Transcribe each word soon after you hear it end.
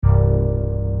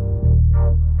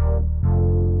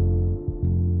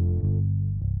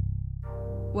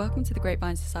Welcome to the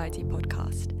Grapevine Society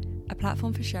podcast, a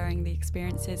platform for sharing the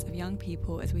experiences of young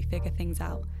people as we figure things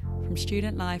out, from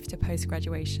student life to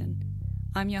post-graduation.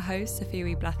 I'm your host,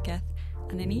 Sophia Blathgeth,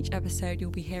 and in each episode you'll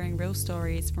be hearing real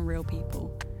stories from real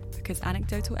people, because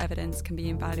anecdotal evidence can be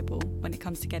invaluable when it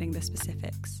comes to getting the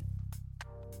specifics.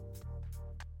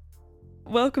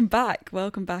 Welcome back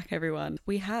everyone.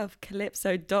 We have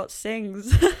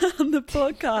Calÿpso.sings on the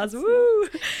podcast. Woo!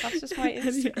 That's just my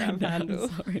Instagram handle.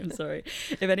 I'm sorry.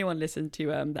 If anyone listened to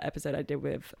the episode I did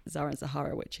with Zara and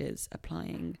Sahara, which is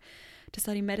applying to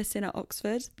study medicine at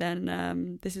Oxford,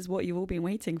 then this is what you've all been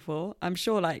waiting for. I'm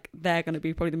sure they're going to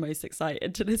be probably the most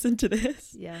excited to listen to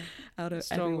this. Yeah. Out of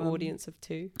strong everyone. Audience of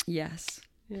 2. Yes.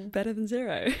 Yeah. Better than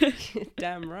 0.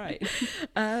 Damn right.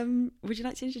 Would you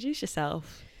like to introduce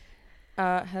yourself?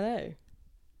 Hello.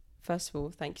 First of all,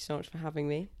 thank you so much for having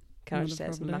me. Can I just say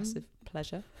it's a massive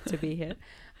pleasure to be here.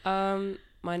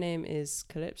 My name is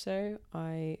Calÿpso.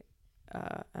 I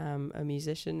am a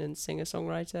musician and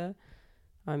singer-songwriter.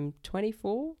 I'm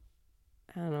 24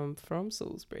 and I'm from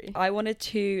Salisbury. I wanted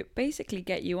to basically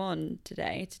get you on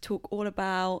today to talk all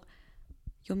about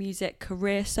your music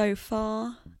career so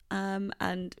far,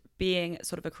 and being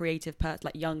sort of a creative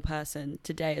young person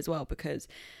today as well, because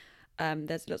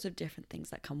there's lots of different things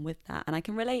that come with that, and I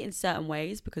can relate in certain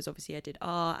ways because obviously I did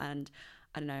art, and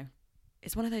I don't know,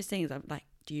 it's one of those things. I'm like,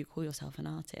 do you call yourself an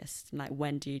artist, and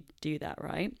when do you do that,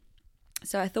 right?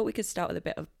 So I thought we could start with a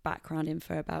bit of background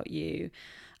info about you,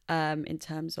 in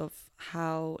terms of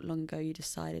how long ago you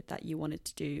decided that you wanted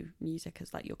to do music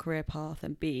as your career path,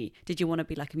 and did you want to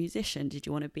be a musician? Did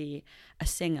you want to be a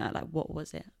singer? What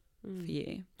was it for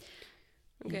you?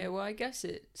 Okay, well, I guess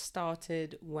it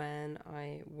started when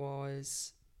I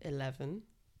was 11,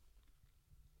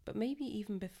 but maybe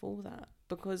even before that,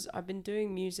 because I've been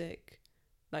doing music,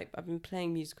 I've been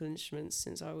playing musical instruments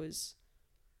since I was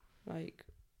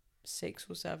 6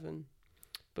 or 7,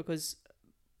 because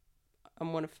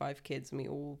I'm one of 5 kids and we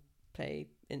all play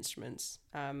instruments,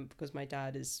 because my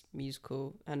dad is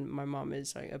musical and my mum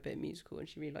is a bit musical and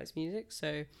she really likes music.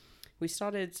 So we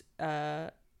started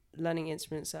learning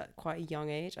instruments at quite a young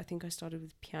age. I think I started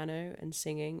with piano and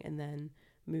singing, and then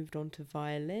moved on to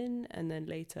violin, and then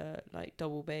later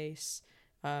double bass,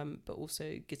 but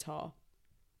also guitar.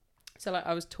 So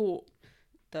I was taught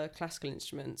the classical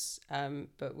instruments,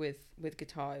 but with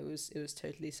guitar it was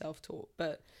totally self-taught.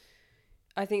 But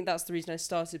I think that's the reason I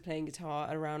started playing guitar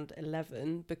at around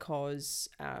 11, because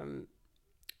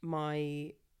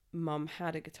my mum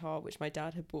had a guitar which my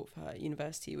dad had bought for her at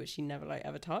university, which she never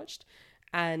ever touched.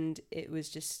 And it was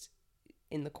just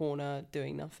in the corner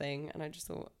doing nothing. And I just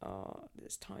thought,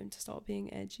 it's time to start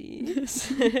being edgy.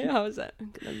 So I was like,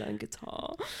 I'm going to learn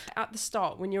guitar. At the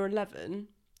start, when you're 11,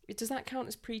 does that count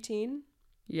as preteen?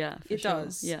 Yeah, it sure.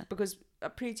 does. Yeah. Because a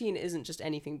preteen isn't just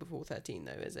anything before 13,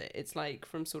 though, is it? It's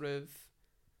from sort of,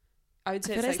 I would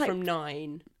say it's from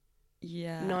 9.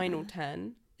 Yeah. 9 or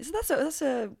 10.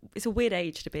 It's a weird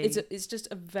age to be. It's just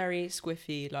a very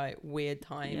squiffy, weird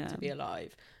time to be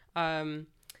alive. And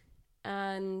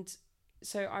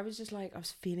so I was just I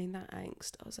was feeling that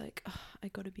angst. I was like, I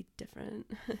gotta be different,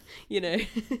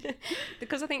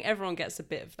 because I think everyone gets a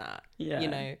bit of that,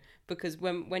 because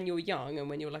when you're young and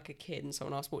when you're a kid and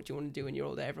someone asks, what do you want to do when you're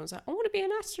older, everyone's like, I want to be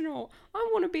an astronaut, I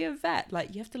want to be a vet.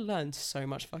 You have to learn so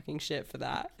much fucking shit for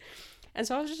that. And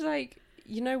so I was just like,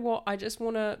 you know what, I just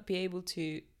want to be able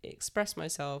to express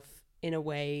myself in a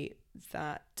way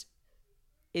that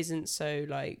isn't so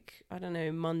I don't know,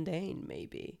 mundane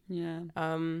maybe. Yeah.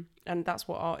 And that's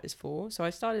what art is for. So I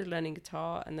started learning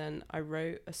guitar, and then I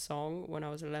wrote a song when I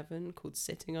was 11 called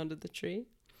Sitting Under the Tree,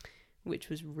 which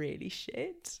was really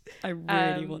shit. I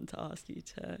really want to ask you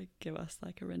to give us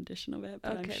a rendition of it,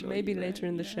 but okay, I'm sure maybe later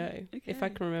in the show, if I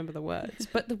can remember the words.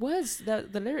 But the words,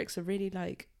 the lyrics are really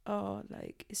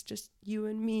it's just you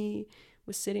and me,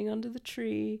 we're sitting under the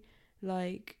tree,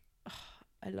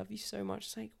 I love you so much.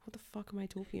 It's what the fuck am I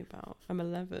talking about? I'm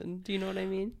 11. Do you know what I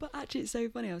mean? But actually, it's so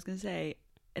funny. I was going to say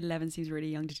 11 seems really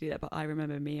young to do that, but I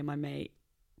remember me and my mate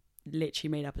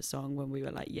literally made up a song when we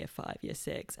were year 5, year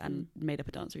 6, and made up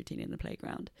a dance routine in the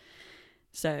playground.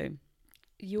 So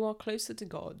you are closer to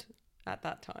God at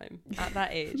that time, at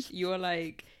that age. You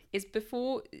are it's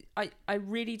before. I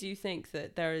really do think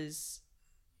that there is,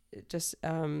 just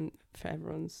for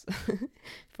everyone's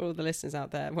for all the listeners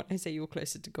out there, when I say you're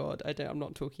closer to God, I'm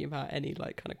not talking about any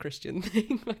kind of Christian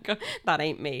thing, that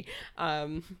ain't me,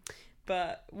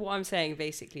 but what I'm saying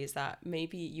basically is that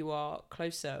maybe you are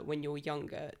closer when you're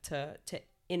younger to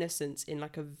innocence in a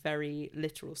very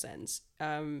literal sense,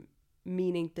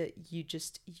 meaning that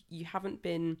you haven't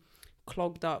been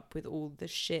clogged up with all the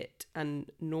shit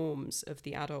and norms of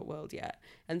the adult world yet.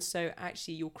 And so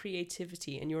actually your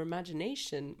creativity and your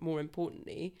imagination, more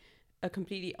importantly, are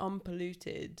completely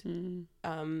unpolluted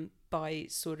by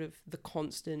sort of the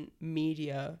constant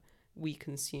media we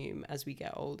consume as we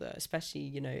get older, especially,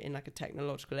 you know, in like a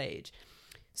technological age.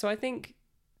 So I think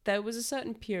there was a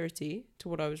certain purity to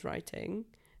what I was writing.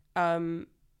 And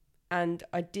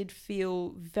I did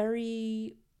feel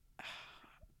very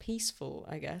peaceful,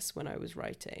 I guess, when I was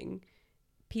writing.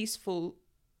 Peaceful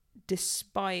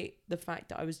despite the fact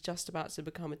that I was just about to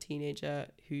become a teenager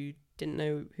who didn't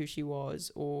know who she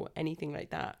was or anything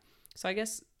like that. So I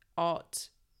guess art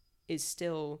is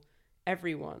still,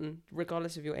 everyone,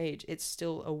 regardless of your age, it's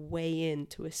still a way in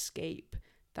to escape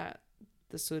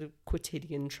the sort of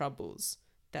quotidian troubles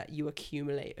that you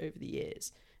accumulate over the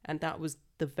years. And that was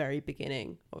the very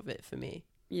beginning of it for me.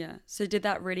 Yeah. So did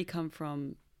that really come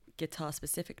from guitar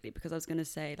specifically? Because I was going to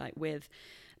say, like, with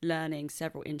learning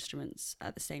several instruments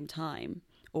at the same time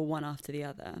or one after the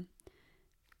other,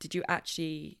 did you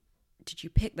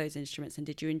pick those instruments and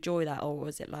did you enjoy that? Or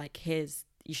was it like,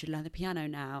 you should learn the piano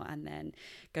now and then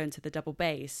go into the double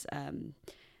bass?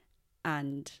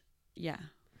 And yeah.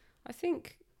 I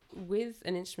think with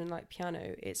an instrument like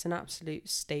piano, it's an absolute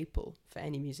staple for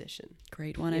any musician.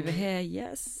 Great one over here.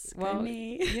 Yes. Well,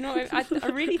 me. You know, I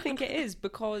really think it is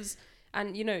because,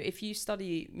 and you know, if you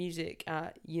study music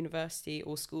at university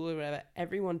or school or whatever,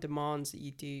 everyone demands that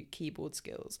you do keyboard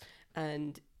skills.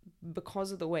 And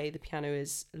because of the way the piano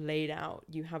is laid out,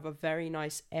 you have a very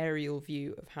nice aerial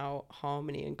view of how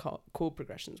harmony and chord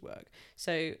progressions work.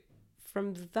 So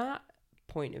from that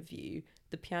point of view,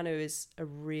 the piano is a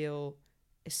real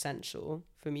essential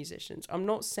for musicians. I'm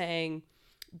not saying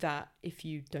that if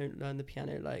you don't learn the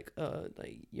piano, like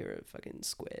you're a fucking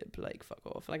squib, like fuck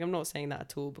off. Like, I'm not saying that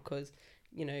at all, because,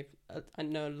 you know, I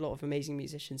know a lot of amazing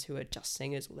musicians who are just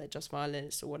singers or they're just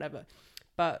violinists or whatever.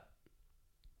 But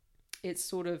it's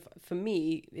sort of, for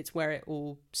me, it's where it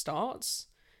all starts.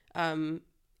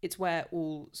 It's where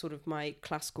all sort of my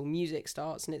classical music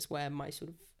starts, and it's where my sort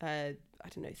of,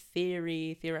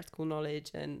 theoretical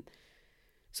knowledge and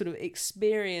sort of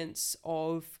experience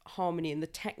of harmony and the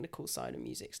technical side of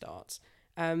music starts.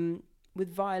 With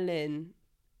violin,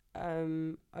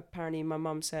 apparently my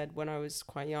mum said when I was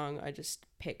quite young, I just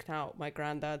picked out my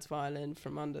granddad's violin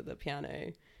from under the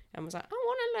piano and was like, I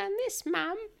want to learn this,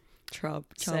 mum. Child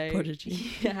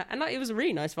prodigy. Yeah, and like, it was a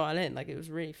really nice violin. Like, it was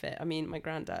really fit. I mean, my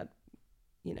granddad,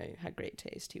 you know, had great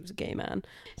taste. He was a gay man.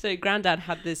 So granddad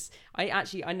had this, I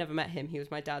never met him. He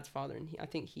was my dad's father, and I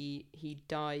think he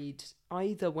died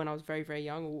either when I was very, very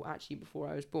young or actually before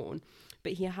I was born.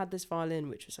 But he had this violin,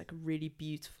 which was like a really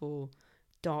beautiful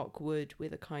dark wood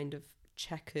with a kind of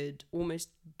checkered, almost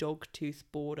dogtooth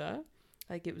border.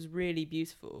 Like, it was really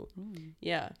beautiful.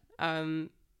 Yeah.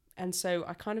 And so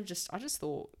I just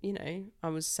thought, you know, I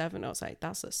was 7. I was like,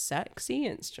 that's a sexy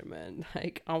instrument.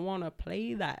 Like, I want to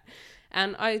play that.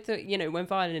 And I thought, you know, when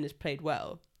violin is played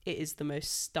well, it is the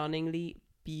most stunningly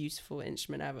beautiful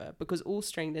instrument ever, because all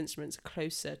stringed instruments are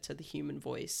closer to the human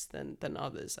voice than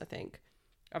others, I think.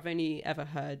 I've only ever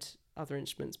heard other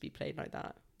instruments be played like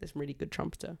that. There's a really good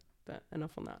trumpeter, but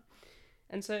enough on that.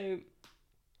 And so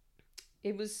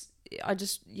it was, I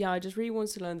just really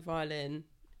wanted to learn the violin.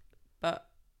 But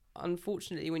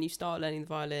unfortunately, when you start learning the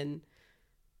violin,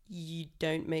 you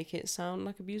don't make it sound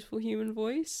like a beautiful human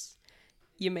voice.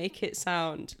 You make it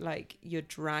sound like you're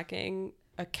dragging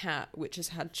a cat which has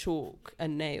had chalk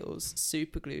and nails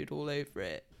super glued all over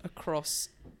it across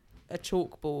a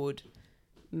chalkboard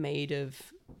made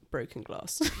of broken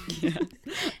glass. Yeah.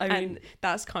 And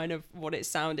that's kind of what it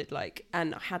sounded like.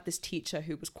 And I had this teacher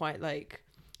who was quite like,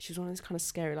 she was one of those kind of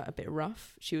scary, like a bit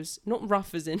rough. She was not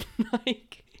rough as in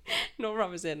like, not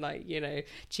rough as in like, you know,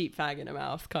 cheap fag in her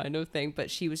mouth kind of thing,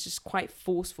 but she was just quite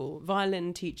forceful.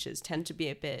 Violin teachers tend to be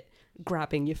a bit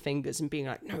grabbing your fingers and being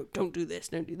like, no, don't do this,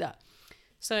 don't do that.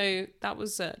 So that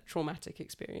was a traumatic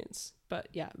experience. But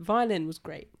yeah, violin was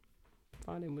great.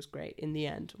 Violin was great in the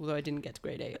end, although I didn't get to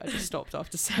grade 8. I just stopped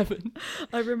after 7.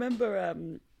 I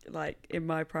remember like in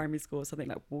my primary school, something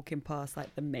like walking past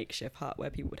like the makeshift hut where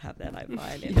people would have their like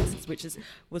violins, which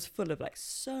was full of like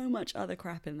so much other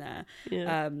crap in there,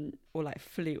 or like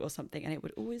flute or something, and it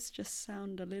would always just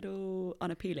sound a little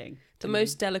unappealing. The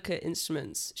most delicate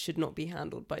instruments should not be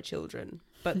handled by children,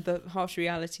 but the harsh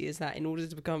reality is that in order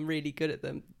to become really good at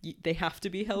them, they have to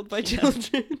be held by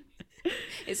children.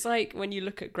 It's like when you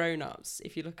look at grown-ups,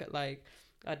 if you look at like,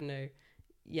 I don't know,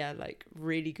 like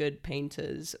really good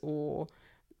painters or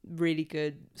really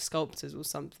good sculptors or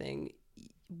something,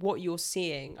 what you're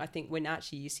seeing, I think, when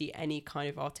actually you see any kind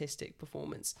of artistic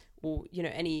performance or, you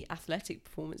know, any athletic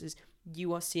performances,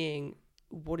 you are seeing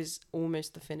what is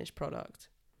almost the finished product,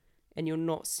 and you're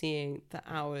not seeing the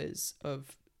hours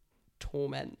of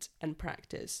torment and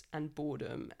practice and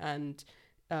boredom and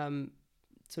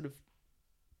sort of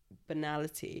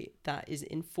banality that is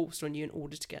enforced on you in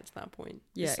order to get to that point.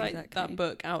 Yeah, it's like exactly. that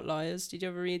book Outliers. Did you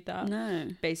ever read that? No.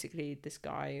 Basically, this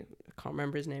guy, I can't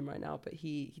remember his name right now, but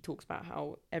he talks about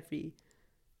how every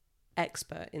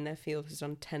expert in their field has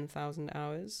done 10,000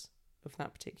 hours of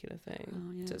that particular thing.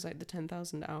 Oh, yeah. So it's like the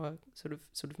 10,000 hour sort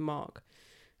of mark.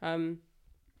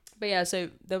 But yeah, so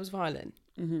there was violin.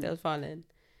 Mm-hmm. There was violin,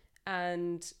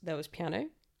 and there was piano,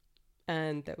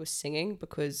 and there was singing,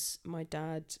 because my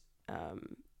dad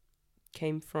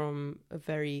came from a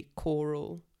very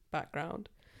choral background.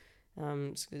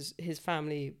 Because his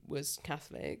family was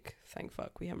Catholic. Thank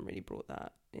fuck we haven't really brought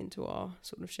that into our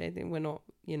sort of shading. We're not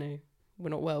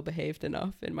well behaved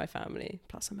enough in my family.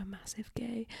 Plus, I'm a massive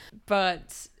gay.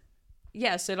 But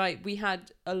yeah, so like we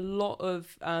had a lot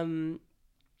of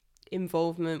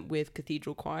involvement with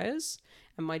cathedral choirs.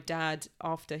 And my dad,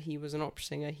 after he was an opera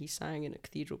singer, he sang in a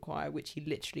cathedral choir, which he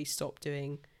literally stopped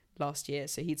doing last year.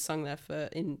 So he'd sung there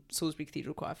in Salisbury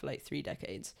Cathedral Choir for like 3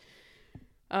 decades.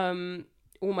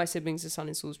 All my siblings are sung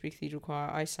in Salisbury Cathedral Choir.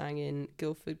 I sang in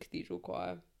Guildford Cathedral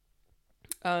Choir.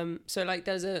 So like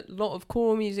there's a lot of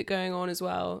choral music going on as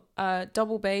well.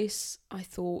 Double bass, I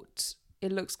thought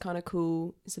it looks kind of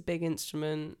cool. It's a big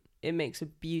instrument. It makes a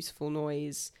beautiful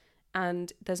noise.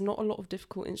 And there's not a lot of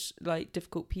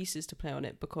difficult pieces to play on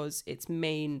it, because its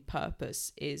main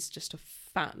purpose is just to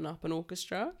fatten up an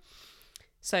orchestra.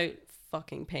 So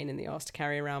fucking pain in the ass to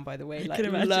carry around, by the way. Like,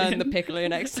 learn the piccolo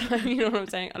next time. You know what I'm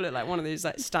saying? I look like one of those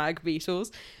like stag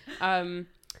Beatles.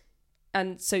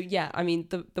 And so yeah, I mean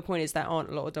the point is there aren't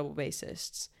a lot of double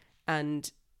bassists, and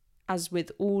as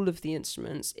with all of the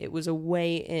instruments, it was a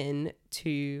way in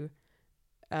to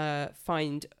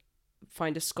find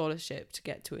a scholarship to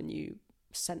get to a new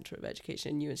centre of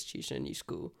education, a new institution, a new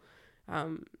school.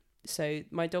 So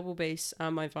my double bass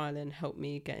and my violin helped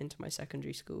me get into my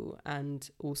secondary school and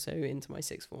also into my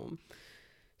sixth form.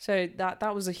 So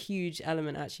that was a huge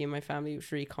element actually in my family,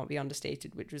 which really can't be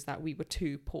understated, which was that we were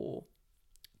too poor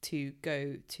to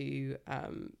go to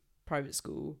private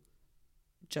school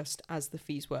just as the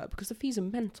fees were, because the fees are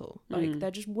mental. Like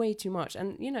they're just way too much.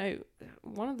 And, you know,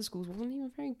 one of the schools wasn't even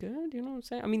very good, you know what I'm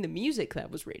saying? I mean, the music there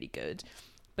was really good,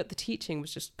 but the teaching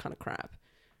was just kind of crap.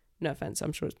 No offense,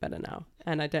 I'm sure it's better now.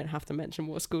 And I don't have to mention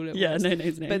what school it was. Yeah, no.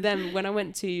 But then when I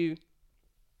went to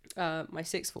my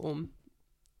sixth form,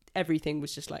 everything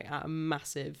was just like at a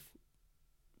massive,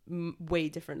 way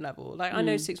different level. Like I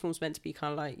know sixth form's meant to be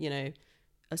kind of like, you know,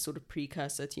 a sort of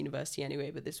precursor to university anyway,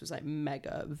 but this was like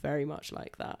mega, very much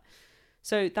like that.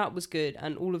 So that was good.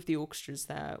 And all of the orchestras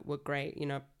there were great. You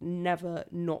know, I've never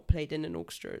not played in an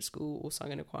orchestra at school or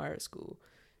sung in a choir at school.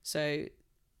 So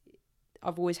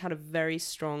I've always had a very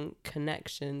strong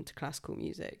connection to classical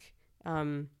music.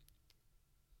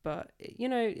 But, you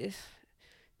know,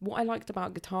 what I liked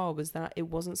about guitar was that it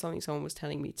wasn't something someone was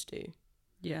telling me to do.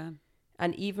 Yeah.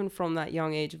 And even from that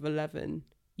young age of 11,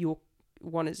 you're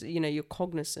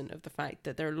cognizant of the fact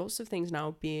that there are lots of things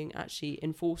now being actually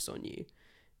enforced on you,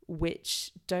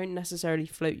 which don't necessarily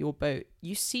float your boat.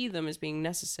 You see them as being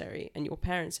necessary, and your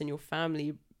parents and your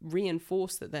family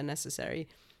reinforce that they're necessary,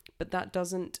 but that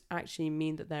doesn't actually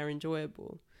mean that they're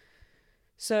enjoyable.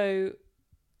 So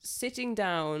sitting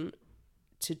down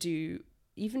to do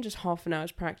even just half an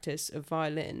hour's practice of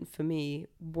violin for me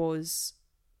was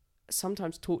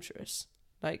sometimes torturous.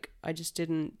 Like I just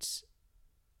didn't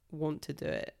want to do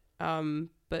it.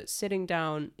 But sitting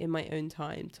down in my own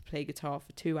time to play guitar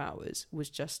for 2 hours was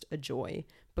just a joy,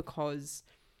 because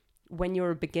when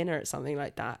you're a beginner at something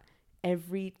like that,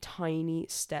 every tiny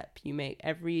step you make,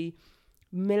 every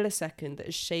millisecond that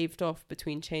is shaved off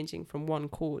between changing from one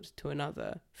chord to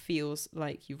another feels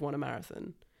like you've won a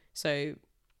marathon. So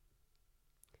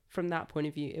from that point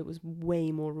of view, it was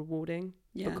way more rewarding,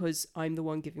 because I'm the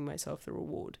one giving myself the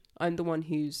reward. I'm the one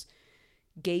who's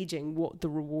gauging what the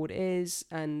reward is.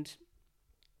 And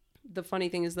the funny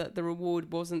thing is that the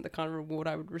reward wasn't the kind of reward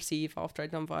I would receive after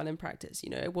I'd done violin practice. You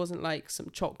know, it wasn't like some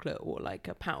chocolate or like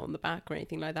a pat on the back or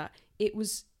anything like that. It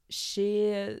was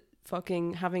sheer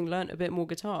fucking having learnt a bit more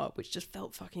guitar, which just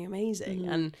felt fucking amazing.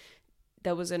 And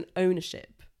there was an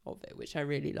ownership of it, which I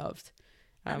really loved.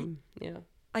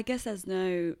 I guess there's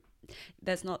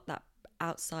not that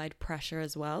outside pressure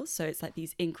as well. So it's like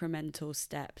these incremental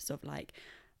steps of like,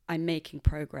 I'm making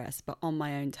progress, but on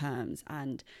my own terms,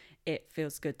 and it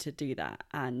feels good to do that.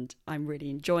 And I'm really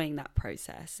enjoying that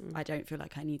process. I don't feel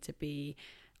like I need to be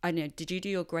I know. Did you do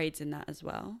your grades in that as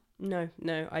well? No,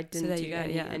 I didn't there do you go,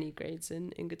 any grades in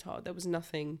guitar. There was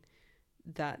nothing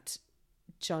that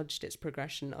judged its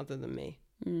progression other than me,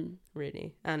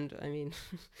 really. And I mean,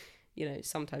 you know,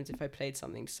 sometimes if I played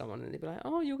something to someone and they'd be like,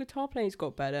 "Oh, your guitar playing's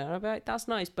got better," and I'd be like, "That's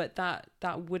nice," but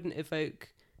that wouldn't evoke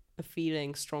a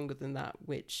feeling stronger than that,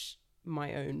 which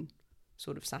my own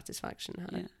sort of satisfaction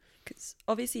had. Yeah, because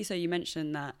obviously, so you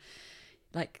mentioned that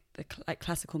like the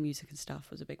classical music and stuff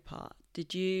was a big part.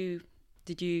 Did you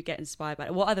get inspired by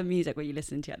it? What other music were you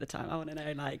listening to at the time? I want to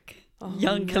know, like,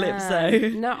 young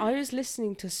Calÿpso. No, I was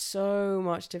listening to so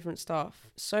much different stuff.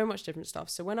 So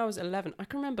when I was 11, I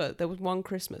can remember there was one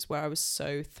Christmas where I was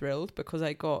so thrilled because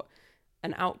I got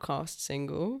an Outkast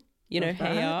single. You know,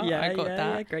 Hey Ya, I got that.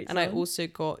 Yeah, great and song. I also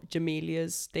got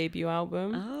Jamelia's debut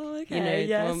album. Oh, okay. You know,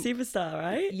 yeah, Superstar,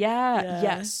 right?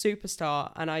 Yeah,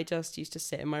 Superstar. And I just used to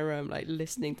sit in my room, like,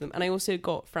 listening to them. And I also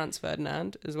got Franz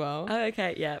Ferdinand as well. Oh,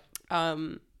 okay, yeah.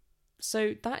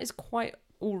 So that is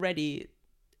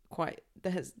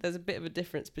there's a bit of a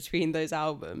difference between those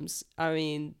albums. I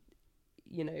mean,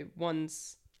 you know,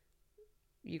 one's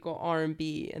you got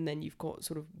R&B and then you've got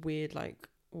sort of weird, like,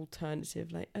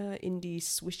 alternative, like indie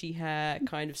swishy hair,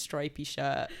 kind of stripy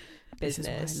shirt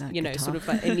business, like, you know, guitar. Sort of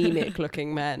like anemic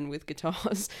looking men with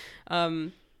guitars.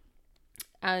 And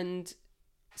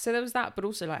so there was that, but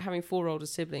also, like, having 4 older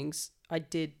siblings, I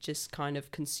did just kind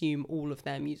of consume all of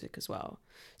their music as well.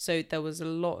 So there was a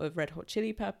lot of Red Hot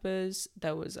Chili Peppers,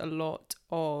 there was a lot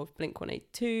of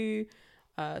Blink-182,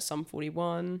 Sum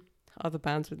 41, other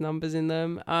bands with numbers in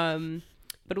them,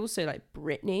 but also, like,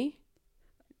 Britney.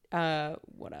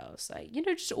 What else? Like, you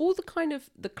know, just all the kind of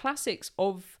the classics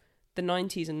of the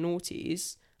 90s and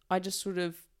noughties, I just sort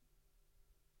of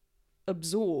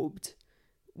absorbed,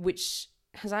 which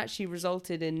has actually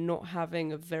resulted in not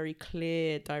having a very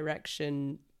clear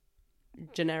direction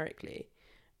generically,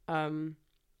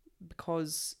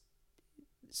 because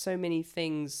so many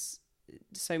things,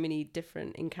 so many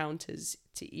different encounters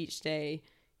to each day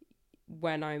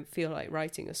when I feel like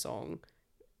writing a song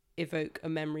evoke a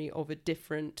memory of a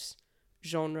different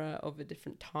genre, of a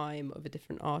different time, of a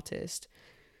different artist.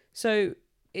 So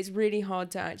it's really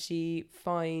hard to actually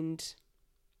find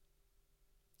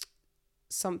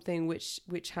something which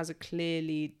has a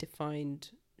clearly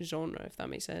defined genre, if that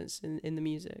makes sense, in the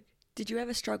music. Did you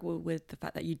ever struggle with the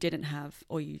fact that you didn't have,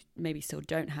 or you maybe still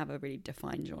don't have, a really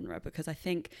defined genre? Because I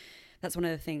think that's one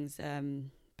of the things,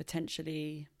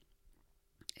 potentially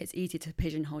it's easy to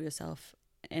pigeonhole yourself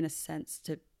in a sense,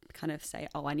 to kind of say,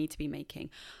 oh, I need to be making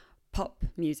pop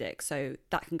music so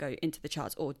that can go into the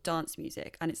charts, or dance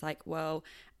music. And it's like, well,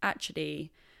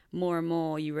 actually, more and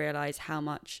more you realize how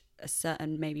much a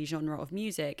certain maybe genre of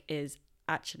music is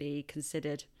actually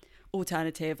considered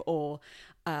alternative or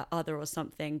other or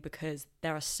something, because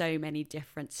there are so many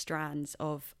different strands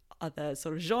of other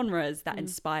sort of genres that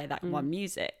inspire that one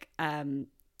music.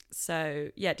 So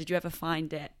yeah, did you ever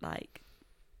find it like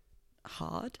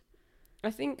hard?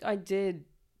 I think I did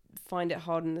find it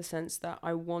hard in the sense that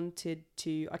I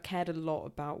cared a lot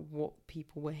about what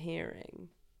people were hearing.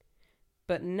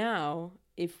 But now,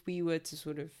 if we were to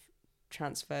sort of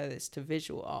transfer this to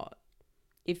visual art,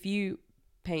 if you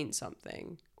paint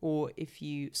something, or if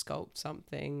you sculpt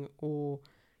something, or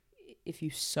if you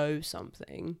sew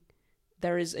something,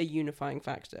 there is a unifying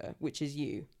factor, which is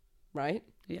you, right?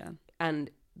 Yeah.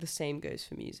 And the same goes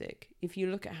for music. If you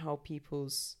look at how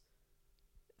people's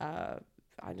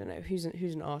I don't know, who's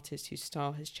an artist whose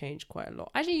style has changed quite a lot.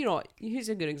 Actually, you know what? Here's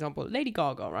a good example. Lady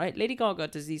Gaga, right? Lady Gaga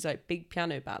does these, like, big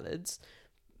piano ballads,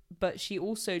 but she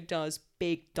also does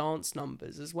big dance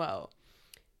numbers as well.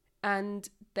 And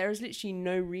there is literally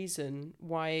no reason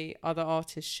why other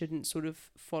artists shouldn't sort of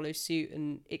follow suit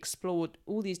and explore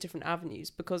all these different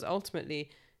avenues, because ultimately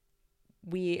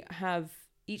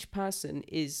each person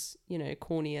is, you know,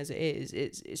 corny as it is,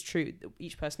 it's true that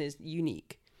each person is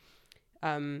unique.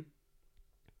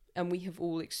 And we have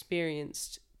all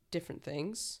experienced different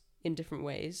things in different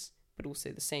ways, but also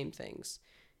the same things.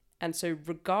 And so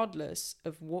regardless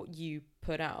of what you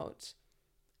put out,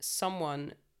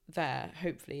 someone there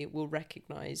hopefully will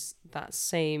recognize that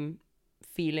same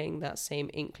feeling, that same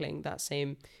inkling, that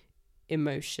same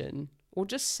emotion, or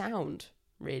just sound,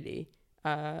 really.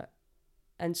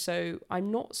 And so I'm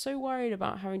not so worried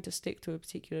about having to stick to a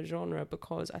particular genre,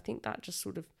 because I think that just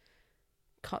sort of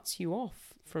cuts you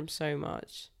off from so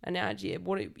much. And actually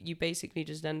you basically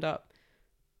just end up,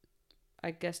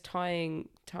 I guess, tying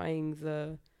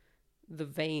the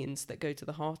veins that go to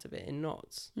the heart of it in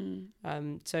knots.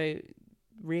 So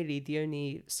really the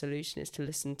only solution is to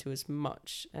listen to as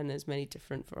much and as many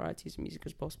different varieties of music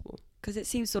as possible, because it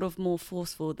seems sort of more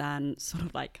forceful than sort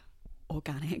of like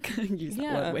organic. I use that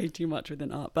Yeah. word way too much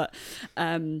within art, but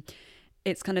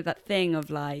it's kind of that thing of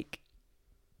like,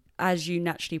 as you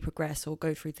naturally progress or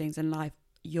go through things in life,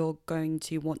 you're going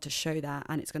to want to show that,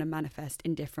 and it's going to manifest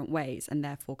in different ways and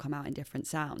therefore come out in different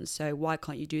sounds. So why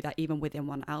can't you do that even within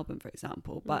one album, for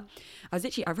example? But I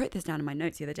wrote this down in my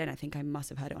notes the other day, and I think I must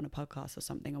have heard it on a podcast or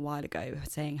something a while ago,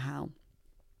 saying how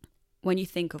when you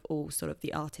think of all sort of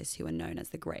the artists who are known as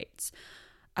the greats,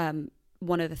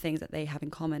 one of the things that they have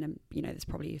in common, and you know there's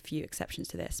probably a few exceptions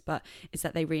to this, but is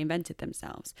that they reinvented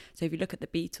themselves. So if you look at the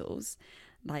Beatles,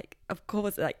 like of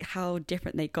course, like how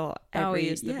different they got. Bowie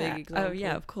is the big example. Oh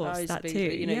yeah, of course, Bowie's that the too.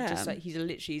 big, you know, yeah. just like he's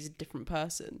a different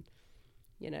person.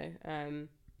 You know,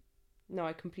 no,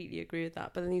 I completely agree with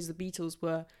that. But then the Beatles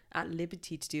were at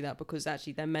liberty to do that because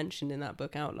actually they're mentioned in that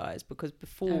book Outliers, because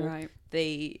before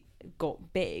they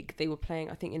got big, they were playing,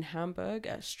 I think, in Hamburg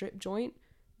at a strip joint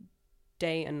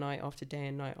day and night after day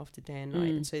and night after day and night.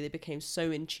 And so they became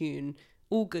so in tune.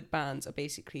 All good bands are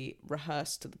basically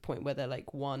rehearsed to the point where they're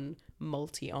like one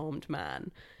multi-armed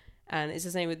man. And it's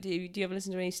the same with, do you ever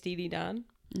listen to any Steely Dan?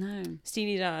 No.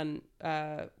 Steely Dan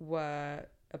were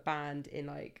a band in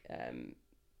like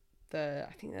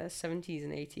I think the 70s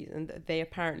and 80s, and they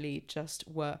apparently just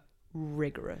were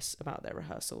rigorous about their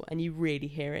rehearsal, and you really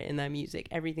hear it in their music.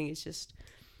 Everything is just,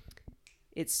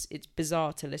 it's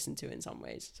bizarre to listen to in some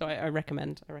ways. So I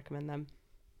recommend them.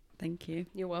 Thank you.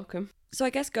 You're welcome. So I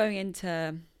guess going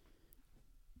into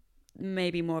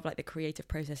maybe more of like the creative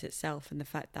process itself, and the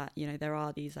fact that, you know, there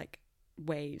are these like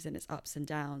waves and it's ups and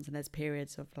downs, and there's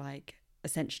periods of like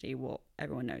essentially what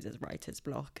everyone knows as writer's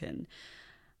block. And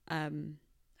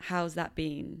how's that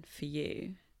been for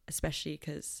you, especially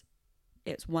because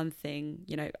it's one thing,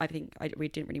 you know, I think we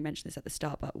didn't really mention this at the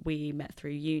start, but we met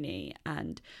through uni,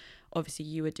 and obviously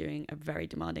you were doing a very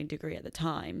demanding degree at the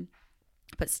time,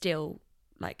 but still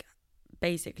like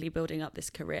basically building up this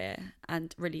career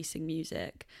and releasing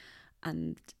music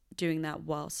and doing that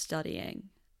while studying.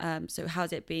 So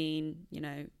how's it been, you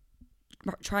know,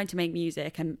 trying to make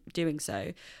music and doing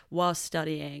so while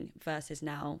studying versus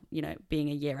now, you know, being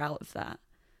a year out of that?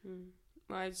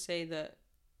 I'd say that,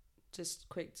 just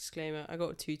quick disclaimer, I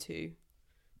got a 2-2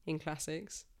 in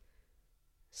classics.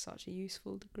 Such a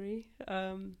useful degree.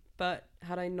 But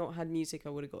had I not had music, I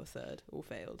would have got a 3rd or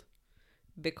failed.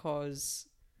 Because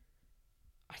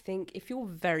I think if you're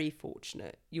very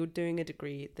fortunate, you're doing a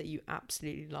degree that you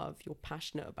absolutely love, you're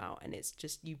passionate about, and it's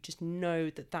just, you just know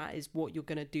that is what you're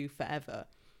going to do forever.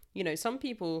 You know, some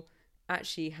people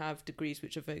actually have degrees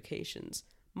which are vocations.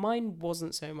 Mine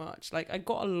wasn't so much. Like, I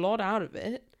got a lot out of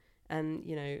it, and,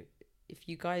 you know, if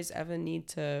you guys ever need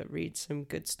to read some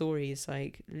good stories,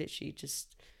 like, literally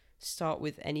just start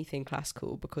with anything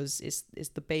classical, because it's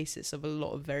the basis of a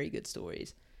lot of very good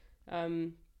stories.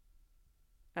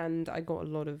 And I got a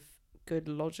lot of good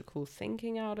logical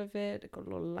thinking out of it. I got a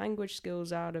lot of language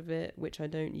skills out of it, which I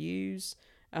don't use.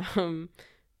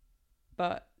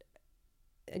 But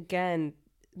again,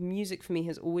 music for me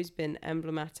has always been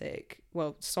emblematic.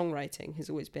 Well, songwriting has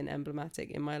always been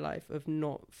emblematic in my life of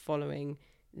not following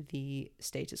the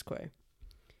status quo.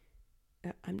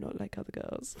 I'm not like other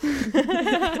girls.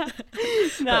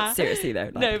 But seriously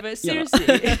though, like, no, but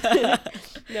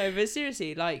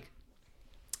seriously, like,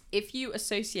 if you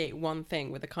associate one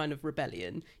thing with a kind of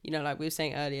rebellion, you know, like we were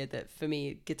saying earlier, that for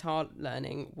me, guitar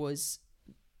learning was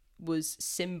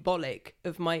symbolic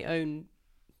of my own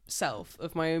self,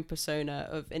 of my own persona,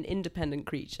 of an independent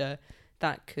creature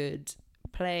that could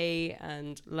play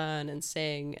and learn and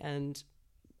sing and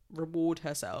reward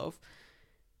herself.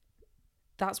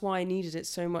 That's why I needed it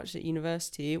so much at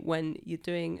university, when you're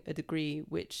doing a degree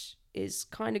which is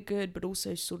kind of good but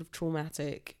also sort of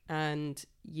traumatic, and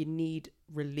you need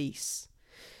release.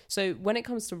 So when it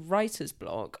comes to writer's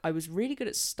block, I was really good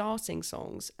at starting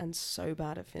songs and so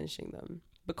bad at finishing them,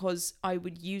 because I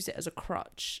would use it as a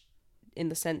crutch, in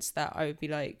the sense that I would be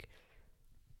like,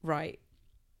 right,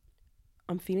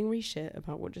 I'm feeling really shit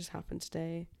about what just happened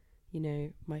today. You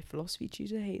know, my philosophy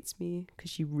tutor hates me,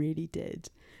 because she really did.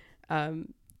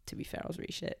 To be fair, I was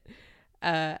really shit.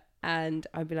 And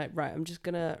I'd be like, right, I'm just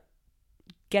going to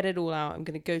get it all out. I'm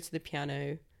going to go to the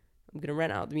piano. I'm going to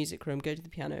rent out the music room, go to the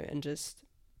piano, and just,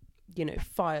 you know,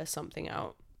 fire something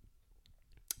out.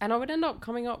 And I would end up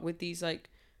coming up with these, like,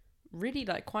 really,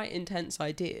 like, quite intense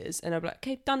ideas. And I'd be like,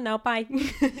 okay, done now, bye.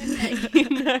 You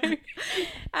know?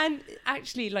 And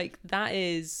actually, like, that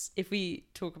is, if we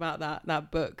talk about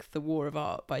that book, The War of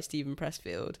Art by Stephen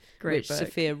Pressfield, which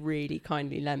Sophia really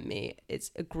kindly lent me.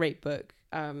 It's a great book.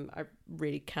 I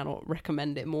really cannot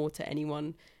recommend it more to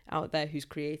anyone out there who's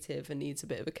creative and needs a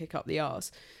bit of a kick up the arse.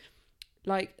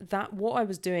 Like, that, what I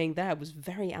was doing there was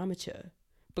very amateur,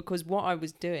 because what I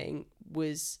was doing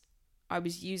was I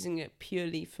was using it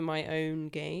purely for my own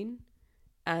gain.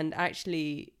 And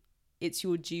actually, it's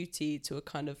your duty to a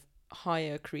kind of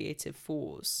higher creative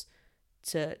force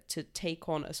to take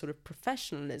on a sort of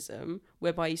professionalism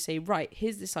whereby you say, right,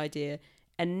 here's this idea,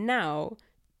 and now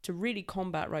to really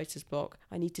combat writer's block,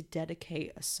 I need to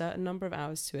dedicate a certain number of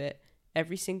hours to it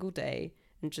every single day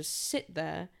and just sit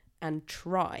there and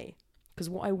try. Because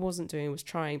what I wasn't doing was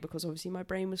trying, because obviously my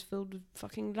brain was filled with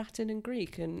fucking Latin and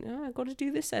Greek and I got to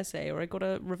do this essay or I got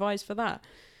to revise for that.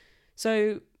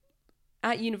 So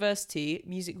at university,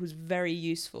 music was very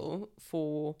useful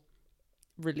for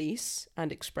release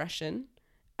and expression,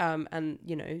 and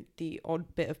you know, the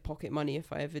odd bit of pocket money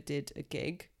if I ever did a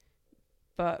gig.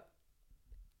 But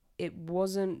it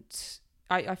wasn't,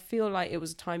 I feel like it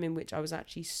was a time in which I was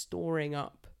actually storing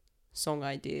up song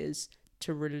ideas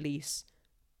to release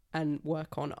and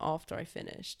work on after I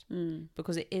finished,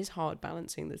 because it is hard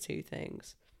balancing the two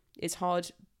things. It's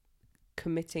hard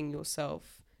committing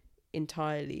yourself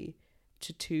entirely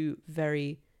to two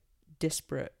very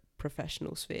disparate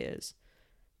professional spheres,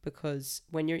 because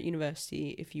when you're at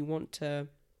university, if you want to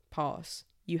pass,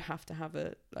 you have to have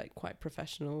a like quite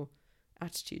professional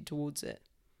attitude towards it.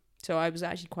 So I was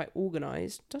actually quite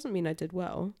organized. Doesn't mean I did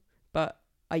well, but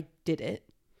I did it.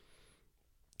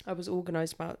 I was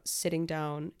organized about sitting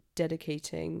down,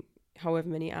 dedicating however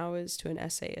many hours to an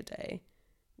essay a day,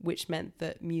 which meant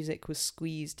that music was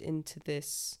squeezed into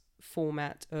this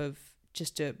format of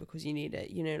just do it because you need it.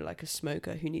 You know, like a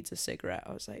smoker who needs a cigarette.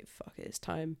 I was like, fuck it, it's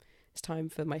time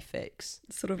for my fix.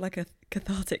 Sort of like a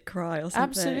cathartic cry or something.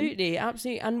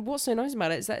 Absolutely. And what's so nice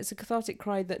about it is that it's a cathartic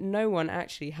cry that no one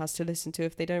actually has to listen to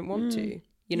if they don't want to.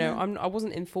 You know, I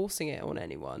wasn't enforcing it on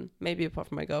anyone. Maybe apart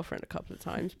from my girlfriend a couple of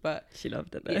times, but she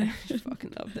loved it though. Yeah, she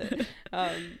fucking loved it.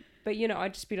 But you know,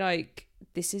 I'd just be like,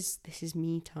 this is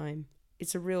me time.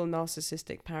 It's a real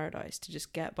narcissistic paradise to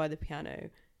just get by the piano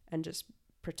and just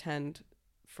pretend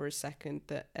for a second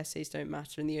that essays don't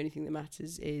matter and the only thing that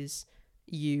matters is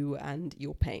you and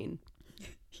your pain.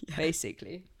 Yeah.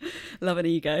 Basically. Love an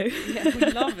ego. Yeah,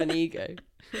 we love an ego.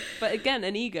 But again,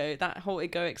 an ego, that whole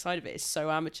egoic side of it is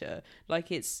so amateur.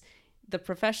 Like, it's the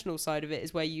professional side of it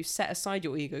is where you set aside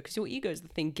your ego, because your ego is the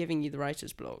thing giving you the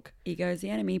writer's block. Ego is the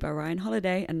Enemy by Ryan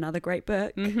Holiday, another great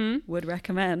book. Would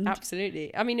recommend.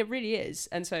 Absolutely. I mean, it really is.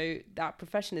 And so that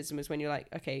professionalism is when you're like,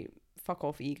 okay, fuck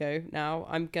off ego. Now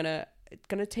I'm gonna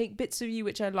take bits of you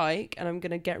which I like, and I'm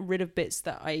gonna get rid of bits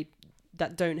that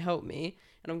don't help me,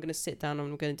 and I'm going to sit down and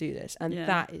I'm going to do this. And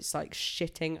that is like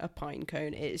shitting a pine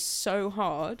cone. It is so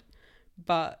hard,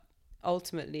 but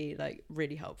ultimately like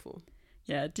really helpful.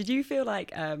 Yeah. Did you feel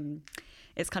like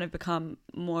it's kind of become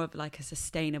more of like a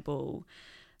sustainable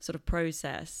sort of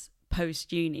process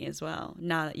post uni as well,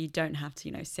 now that you don't have to,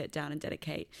 you know, sit down and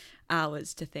dedicate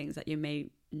hours to things that you may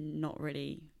not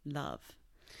really love?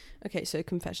 Okay, so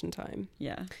confession time.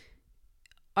 Yeah.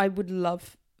 I would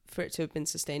love for it to have been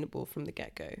sustainable from the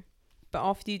get-go. But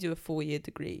after you do a 4-year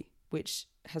degree, which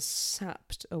has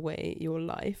sapped away your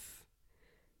life,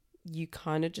 you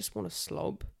kind of just want to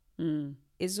slob.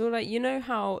 It's all like, you know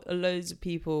how loads of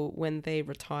people, when they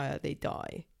retire, they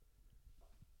die?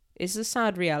 It's a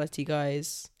sad reality,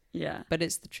 guys. Yeah. But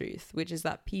it's the truth, which is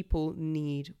that people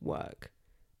need work.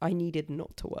 I needed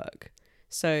not to work.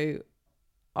 So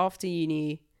after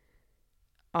uni,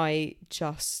 I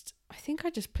think I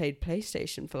just played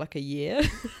PlayStation for like a year.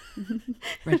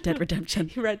 Red Dead Redemption.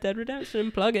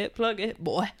 Plug it,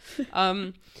 boy.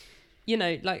 You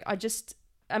know, like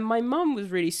and my mum was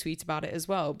really sweet about it as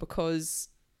well, because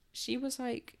she was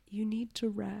like, you need to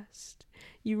rest.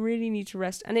 You really need to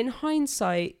rest. And in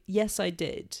hindsight, yes, I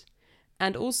did.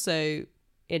 And also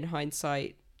in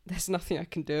hindsight, there's nothing I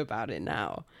can do about it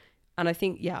now. And I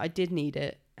think, yeah, I did need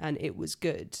it, and it was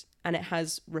good. And it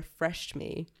has refreshed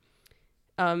me.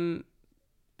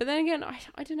 But then again,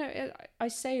 I don't know. I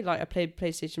say like I played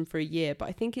PlayStation for a year, but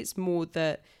I think it's more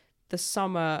that the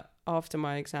summer after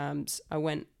my exams, I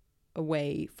went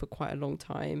away for quite a long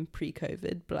time,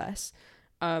 pre-COVID, bless.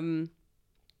 And,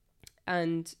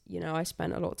 you know, I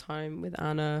spent a lot of time with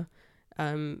Anna,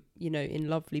 you know, in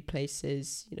lovely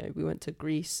places. You know, we went to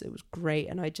Greece. It was great.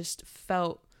 And I just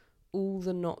felt all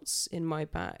the knots in my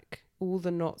back, all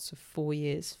the knots of 4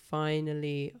 years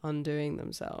finally undoing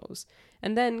themselves.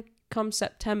 And then come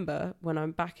September, when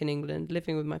I'm back in England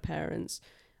living with my parents,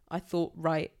 I thought,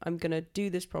 right, I'm going to do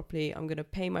this properly. I'm going to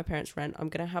pay my parents' rent. I'm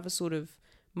going to have a sort of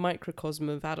microcosm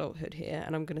of adulthood here,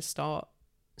 and I'm going to start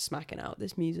smacking out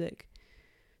this music.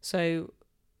 So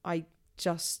I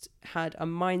just had a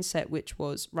mindset which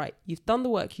was, right, you've done the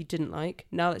work you didn't like.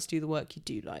 Now let's do the work you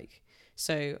do like.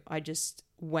 So I just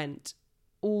went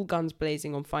all guns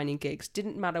blazing on finding gigs.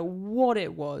 Didn't matter what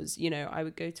it was. You know, I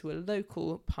would go to a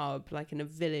local pub, like in a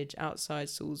village outside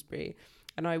Salisbury,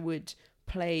 and I would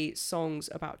play songs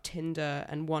about Tinder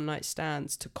and one night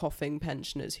stands to coughing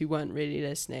pensioners who weren't really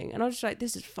listening. And I was just like,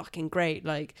 this is fucking great.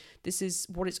 Like, this is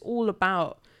what it's all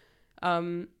about.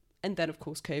 And then, of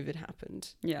course, COVID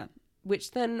happened. Yeah.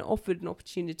 Which then offered an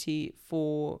opportunity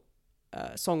for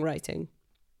songwriting,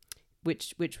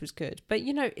 which was good. But,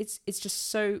 you know, it's just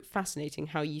so fascinating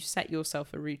how you set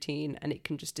yourself a routine and it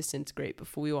can just disintegrate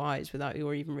before your eyes without you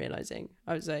even realizing.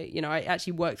 I was like, you know, I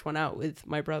actually worked one out with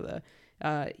my brother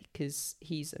because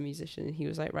he's a musician, and he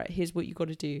was like, right, here's what you got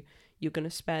to do. You're going to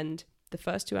spend the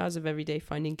first 2 hours of every day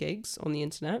finding gigs on the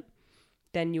internet.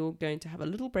 Then you're going to have a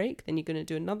little break. Then you're going to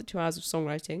do another 2 hours of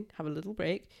songwriting, have a little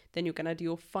break. Then you're going to do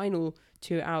your final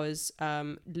 2 hours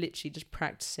literally just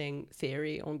practicing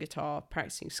theory on guitar,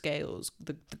 practicing scales,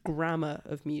 the grammar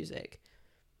of music.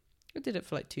 I did it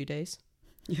for like 2 days.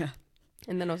 Yeah.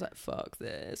 And then I was like, fuck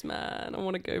this, man. I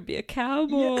want to go be a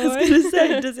cowboy. Yeah, I was going to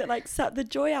say, does it like sap the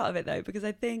joy out of it though? Because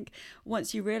I think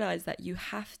once you realise that you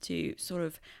have to sort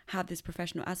of have this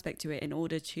professional aspect to it in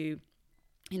order to,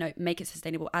 you know, make it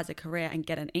sustainable as a career and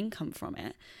get an income from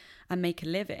it and make a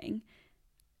living,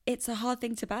 it's a hard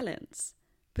thing to balance.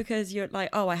 Because you're like,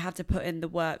 oh, I have to put in the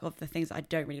work of the things that I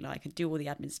don't really like and do all the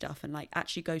admin stuff and like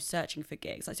actually go searching for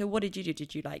gigs. Like, so what did you do?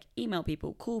 Did you like email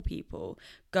people, call people,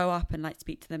 go up and like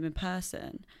speak to them in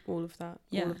person? All of that.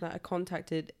 Yeah. All of that. I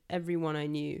contacted everyone I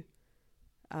knew.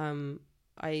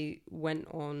 I went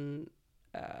on,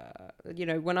 you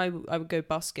know, when I would go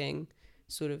busking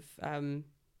sort of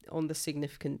on the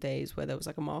significant days where there was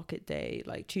like a market day,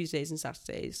 like Tuesdays and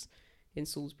Saturdays, in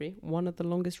Salisbury, one of the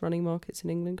longest running markets in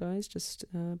England, guys, just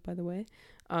by the way.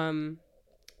 And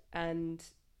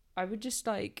I would just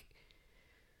like,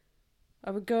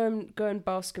 I would go and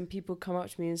busk, and people come up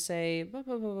to me and say, blah,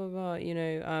 blah, blah, blah, blah. You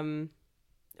know,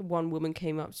 one woman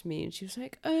came up to me and she was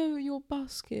like, oh, you're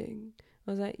busking.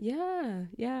 I was like, yeah,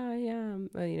 I am.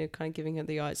 You know, kind of giving her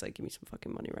the eyes, like, give me some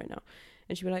fucking money right now.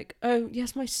 And she'd be like, oh,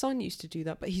 yes, my son used to do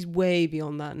that, but he's way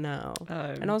beyond that now. Oh.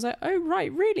 And I was like, oh,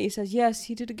 right, really? He says, yes,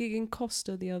 he did a gig in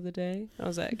Costa the other day. And I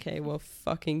was like, okay, well,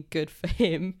 fucking good for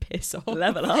him. Piss off.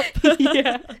 Level up.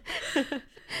 Yeah.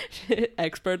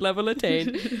 Expert level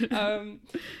attained.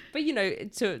 But, you know,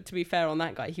 to be fair on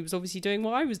that guy, he was obviously doing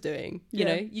what I was doing. You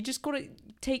know, you just got to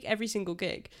take every single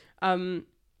gig.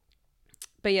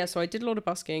 But yeah, so I did a lot of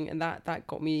busking, and that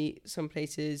got me some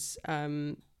places,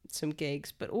 some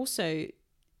gigs. But also,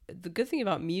 the good thing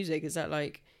about music is that,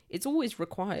 like, it's always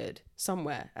required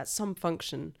somewhere at some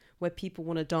function where people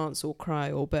want to dance or cry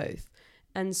or both.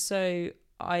 And so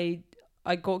I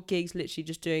got gigs literally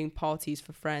just doing parties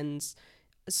for friends.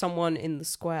 Someone in the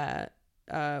square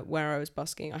where I was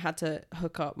busking, I had to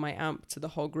hook up my amp to the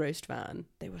hog roast van.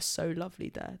 They were so lovely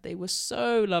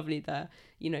there.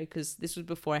 You know, because this was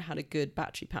before I had a good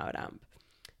battery powered amp.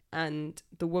 And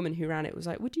the woman who ran it was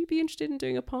like, would you be interested in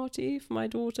doing a party for my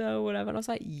daughter or whatever? And I was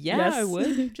like, yeah, yes. I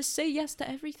would. Just say yes to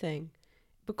everything,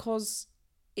 because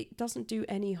it doesn't do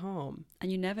any harm. And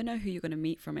you never know who you're going to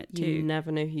meet from it too. You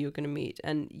never know who you're going to meet.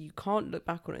 And you can't look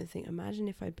back on it and think, imagine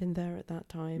if I'd been there at that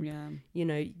time. Yeah. You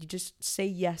know, you just say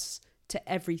yes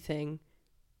to everything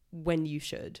when you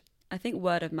should. I think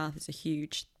word of mouth is a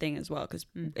huge thing as well, because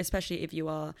especially if you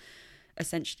are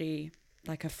essentially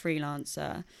like a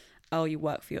freelancer, you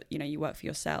work for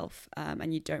yourself,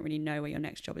 and you don't really know where your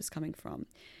next job is coming from.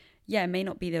 Yeah, it may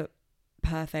not be the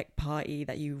perfect party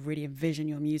that you really envision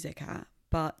your music at,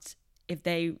 but if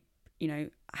they, you know,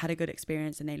 had a good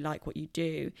experience and they like what you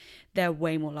do, they're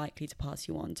way more likely to pass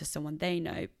you on to someone they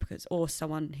know, or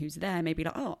someone who's there may be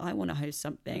like, oh, I want to host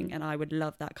something and I would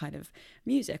love that kind of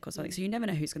music or something. So you never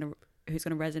know who's going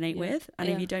to resonate with. And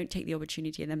if you don't take the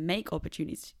opportunity and then make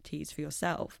opportunities for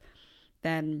yourself,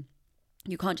 then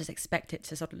you can't just expect it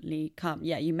to suddenly come.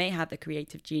 Yeah, you may have the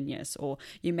creative genius, or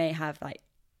you may have like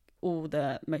all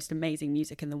the most amazing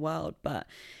music in the world, but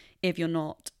if you're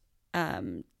not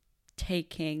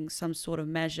taking some sort of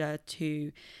measure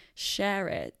to share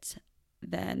it,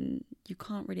 then you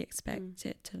can't really expect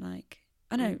it to, like,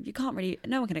 I don't know, you can't really,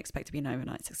 no one can expect to be an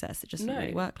overnight success. It just doesn't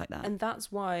really work like that. And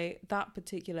that's why that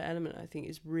particular element, I think,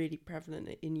 is really prevalent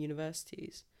in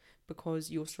universities,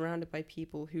 because you're surrounded by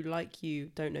people who, like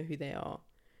you, don't know who they are.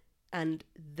 And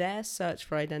their search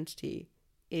for identity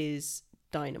is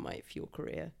dynamite for your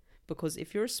career. Because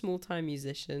if you're a small-time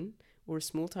musician or a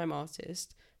small-time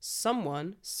artist, some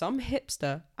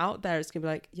hipster out there is going to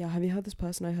be like, yeah, have you heard this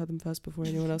person? I heard them first before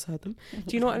anyone else heard them.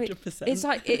 Do you know what I mean? 100%. It's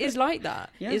like, it is like that.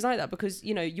 Yeah. It's like that because,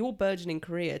 you know, your burgeoning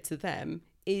career to them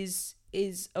is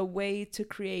a way to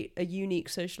create a unique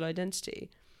social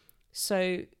identity.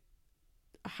 So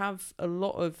I have a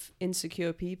lot of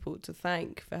insecure people to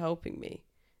thank for helping me.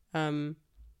 And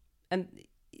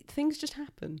things just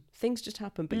happen.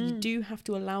 But you do have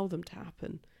to allow them to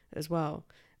happen as well.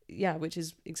 Yeah, which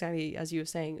is exactly as you were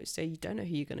saying. So you don't know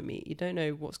who you're going to meet. You don't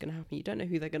know what's going to happen. You don't know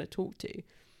who they're going to talk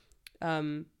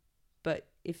to. But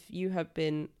if you have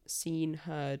been seen,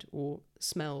 heard, or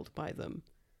smelled by them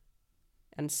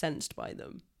and sensed by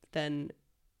them, then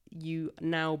you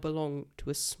now belong to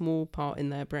a small part in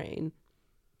their brain.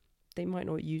 They might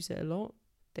not use it a lot.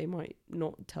 They might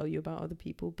not tell you about other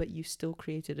people, but you still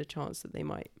created a chance that they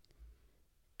might.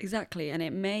 Exactly. And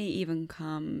it may even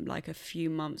come like a few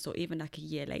months or even like a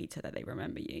year later that they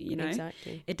remember you, you know?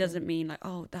 Exactly. It doesn't mean like,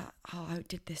 I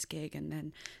did this gig and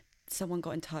then someone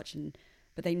got in touch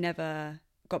but they never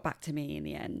got back to me in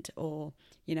the end, or,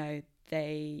 you know,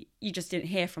 you just didn't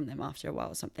hear from them after a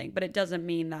while or something. But it doesn't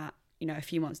mean that, you know, a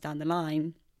few months down the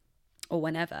line or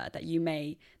whenever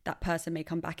that person may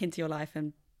come back into your life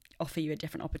and offer you a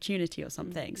different opportunity or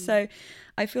something. So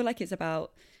I feel like it's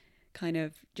about kind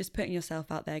of just putting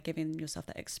yourself out there, giving yourself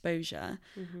that exposure,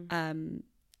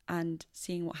 and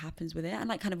seeing what happens with it, and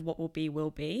like kind of what will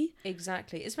be.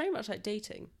 Exactly. It's very much like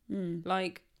dating.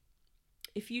 Like,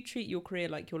 if you treat your career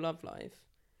like your love life,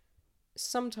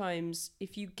 sometimes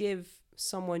if you give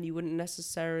someone you wouldn't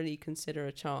necessarily consider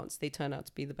a chance, they turn out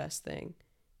to be the best thing.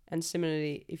 And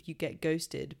similarly, if you get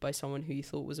ghosted by someone who you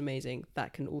thought was amazing,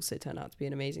 that can also turn out to be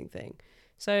an amazing thing.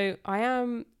 So I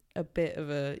am a bit of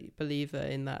a believer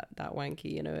in that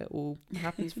wanky, you know, it all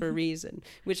happens for a reason,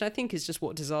 which I think is just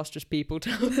what disastrous people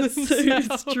tell themselves.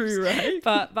 It's true, right?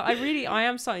 But I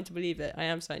am starting to believe it.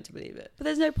 But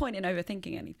there's no point in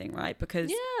overthinking anything, right?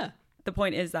 Because the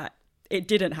point is that it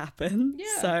didn't happen.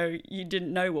 So you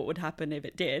didn't know what would happen if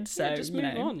it did. So just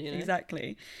move on, you know.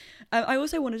 Exactly. I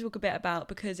also want to talk a bit about,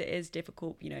 because it is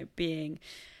difficult, you know, being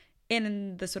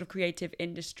in the sort of creative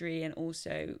industry and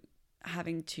also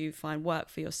having to find work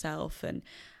for yourself, and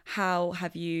how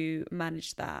have you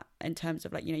managed that in terms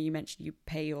of, like, you know, you mentioned you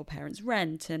pay your parents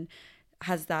rent, and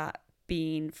has that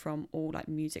been from all like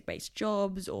music based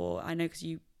jobs? Or I know because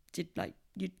you did, like,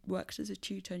 you worked as a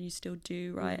tutor and you still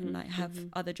do, right? And like have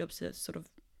other jobs to sort of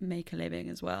make a living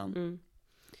as well.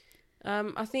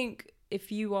 I think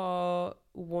if you are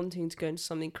wanting to go into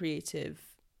something creative,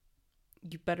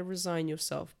 you better resign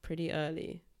yourself pretty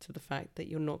early to the fact that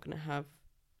you're not going to have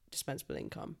dispensable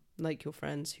income, like your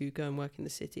friends who go and work in the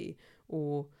city,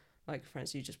 or like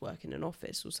friends who just work in an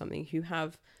office or something, who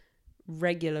have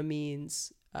regular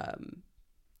means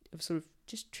of sort of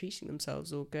just treating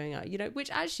themselves or going out, you know, which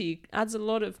actually adds a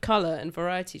lot of colour and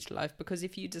variety to life, because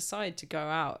if you decide to go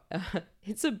out,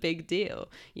 it's a big deal,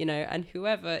 you know, and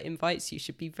whoever invites you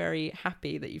should be very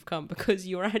happy that you've come, because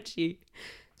you're actually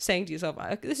saying to yourself,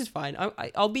 this is fine,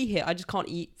 I'll be here, I just can't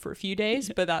eat for a few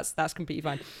days, but that's completely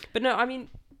fine. But no, I mean,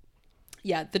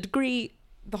 yeah, the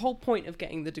whole point of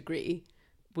getting the degree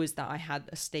was that I had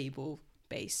a stable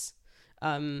base,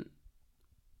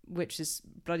 which is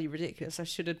bloody ridiculous. I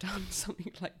should have done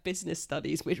something like business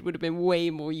studies, which would have been way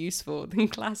more useful than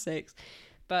classics.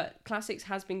 But classics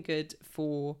has been good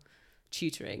for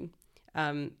tutoring,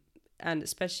 and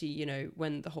especially, you know,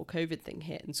 when the whole COVID thing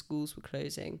hit and schools were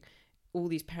closing, all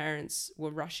these parents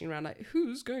were rushing around like,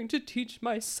 who's going to teach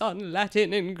my son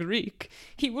Latin and Greek?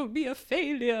 He will be a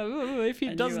failure if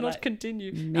he does not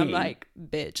continue. Me. I'm like,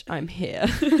 bitch, I'm here.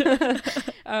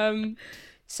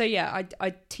 So yeah, I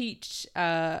teach,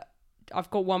 I've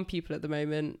got one pupil at the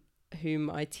moment whom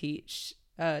I teach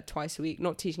twice a week.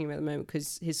 Not teaching him at the moment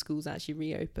because his school's actually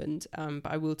reopened, but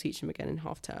I will teach him again in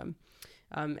half term.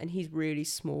 And he's really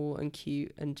small and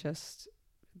cute and just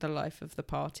the life of the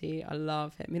party. I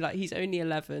love him. He's only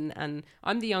 11 and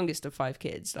I'm the youngest of 5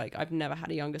 kids. Like, I've never had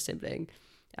a younger sibling,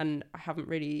 and I haven't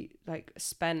really like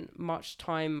spent much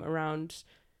time around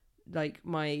like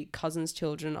my cousin's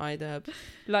children either.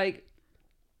 Like,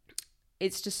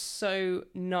 it's just so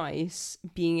nice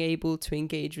being able to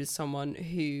engage with someone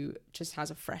who just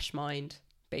has a fresh mind,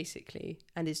 basically,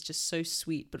 and is just so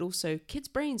sweet. But also, kids'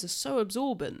 brains are so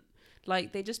absorbent.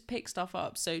 Like, they just pick stuff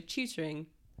up. So tutoring,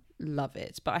 love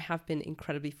it. But I have been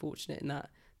incredibly fortunate in that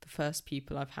the first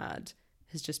pupil I've had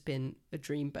has just been a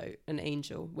dreamboat, an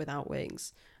angel without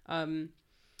wings.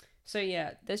 So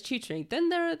yeah, there's tutoring. Then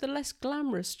there are the less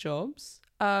glamorous jobs.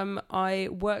 I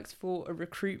worked for a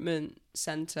recruitment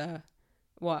centre.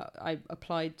 Well, I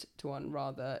applied to one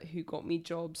rather, who got me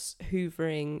jobs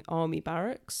hoovering army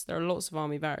barracks. There are lots of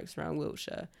army barracks around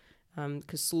Wiltshire,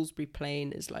 because Salisbury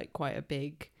Plain is like quite a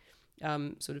big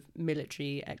sort of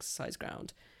military exercise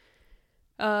ground.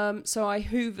 So I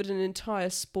hoovered an entire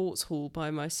sports hall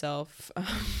by myself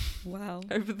Wow.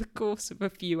 over the course of a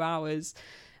few hours.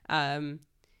 And,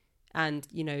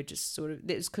 you know, just sort of,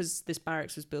 it's because this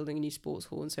barracks was building a new sports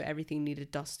hall, and so everything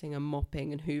needed dusting and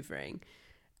mopping and hoovering.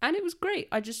 And it was great.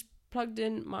 I just plugged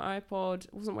in my iPod,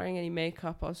 wasn't wearing any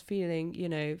makeup. I was feeling, you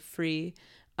know, free.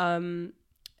 And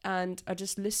I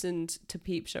just listened to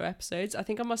Peep Show episodes. I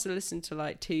think I must have listened to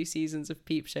like 2 seasons of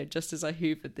Peep Show just as I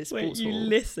hoovered this sports hall.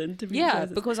 listened to Peep Show? Yeah,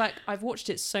 because I've watched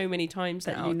it so many times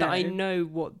now that I know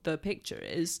what the picture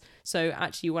is. So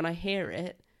actually when I hear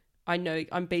it, I know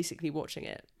I'm basically watching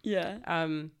it. Yeah.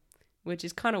 Which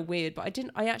is kind of weird, but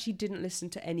I actually didn't listen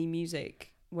to any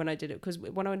music when I did it, because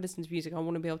when I listen to music, I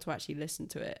want to be able to actually listen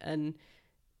to it, and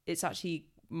it's actually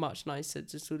much nicer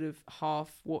to sort of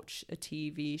half watch a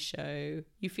TV show.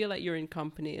 You feel like you're in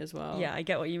company as well. Yeah, I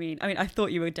get what you mean. I mean, I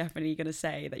thought you were definitely going to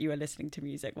say that you were listening to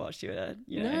music whilst you were,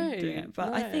 you know, doing it.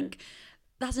 But I think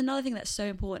that's another thing that's so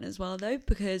important as well, though,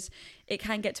 because it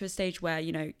can get to a stage where,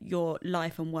 you know, your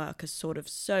life and work are sort of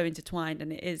so intertwined,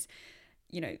 and it is,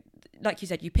 you know, like you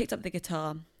said, you picked up the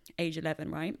guitar age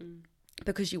 11, right?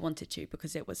 Because you wanted to,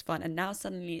 because it was fun. And now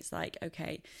suddenly it's like,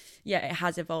 okay, yeah, it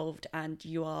has evolved, and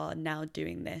you are now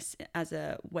doing this as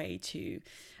a way to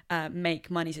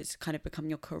make money. So it's kind of become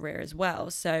your career as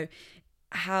well. So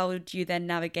how do you then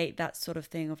navigate that sort of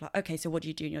thing of like, okay, so what do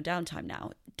you do in your downtime now?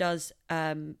 Does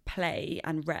play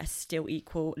and rest still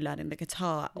equal learning the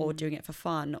guitar or doing it for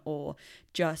fun, or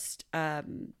just how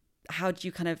do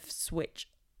you kind of switch?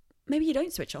 Maybe you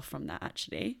don't switch off from that,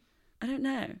 actually. I don't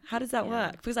know. How does that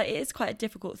work? Because like, it is quite a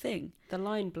difficult thing. The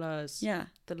line blurs. Yeah.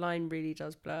 The line really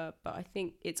does blur, but I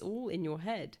think it's all in your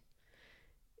head.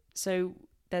 So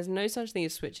there's no such thing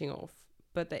as switching off,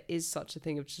 but there is such a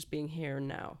thing of just being here and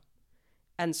now.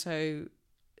 And so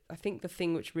I think the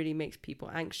thing which really makes people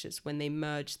anxious when they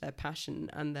merge their passion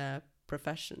and their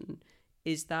profession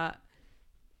is that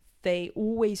they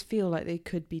always feel like they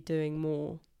could be doing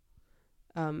more,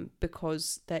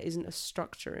 because there isn't a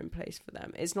structure in place for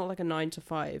them. It's not like a 9 to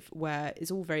 5 where it's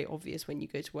all very obvious when you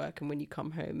go to work and when you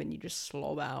come home and you just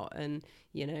slob out and,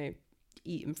 you know,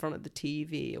 eat in front of the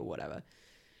TV or whatever.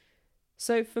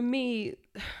 So for me,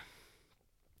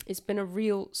 it's been a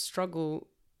real struggle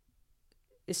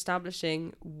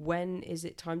establishing when is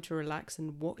it time to relax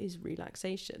and what is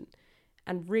relaxation.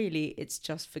 And really, it's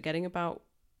just forgetting about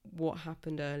what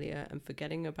happened earlier and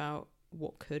forgetting about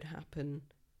what could happen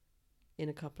in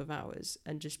a couple of hours,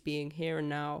 and just being here and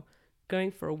now.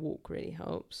 Going for a walk really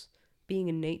helps. Being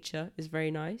in nature is very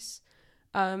nice.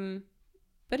 But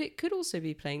it could also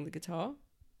be playing the guitar.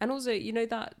 And also, you know,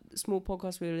 that small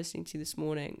podcast we were listening to this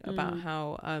morning about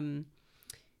how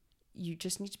you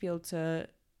just need to be able to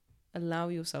allow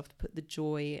yourself to put the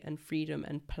joy and freedom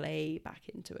and play back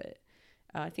into it.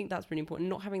 I think that's really important.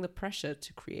 Not having the pressure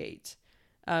to create.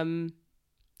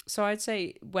 So I'd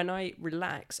say when I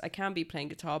relax, I can be playing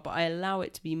guitar, but I allow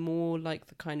it to be more like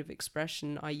the kind of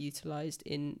expression I utilized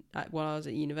while I was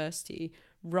at university,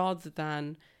 rather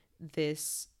than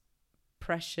this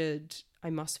pressured,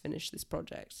 I must finish this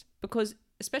project. Because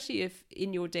especially if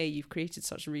in your day you've created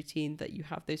such a routine that you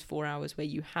have those 4 hours where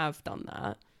you have done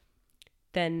that,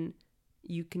 then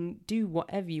you can do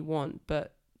whatever you want,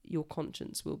 but your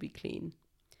conscience will be clean.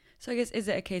 So I guess, is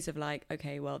it a case of like,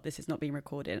 okay, well, this is not being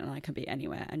recorded and I can be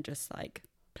anywhere and just like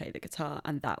play the guitar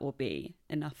and that will be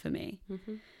enough for me?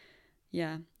 Mm-hmm.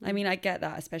 Yeah. I mean, I get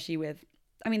that, especially with,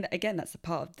 I mean, again, that's a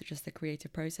part of just the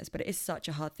creative process, but it is such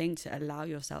a hard thing to allow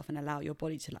yourself and allow your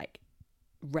body to like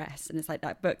rest. And it's like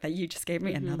that book that you just gave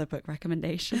me, another book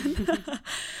recommendation,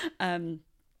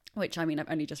 which, I mean, I've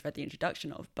only just read the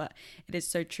introduction of, but it is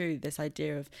so true. This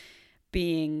idea of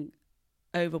being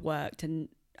overworked and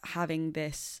having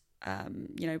this,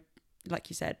 you know,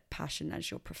 like you said, passion as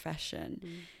your profession.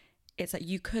 It's like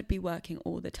you could be working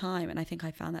all the time. And I think I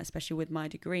found that especially with my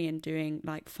degree and doing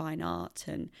like fine art,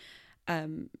 and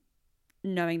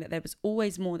knowing that there was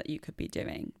always more that you could be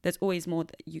doing. There's always more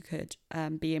that you could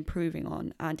be improving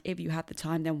on. And if you have the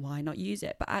time, then why not use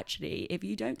it? But actually, if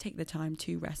you don't take the time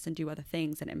to rest and do other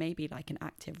things, then it may be like an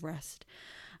active rest.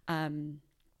 And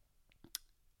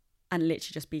literally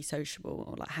just be sociable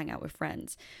or like hang out with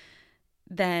friends,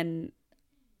 then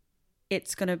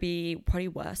it's going to be probably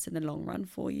worse in the long run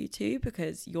for you too,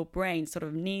 because your brain sort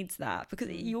of needs that, because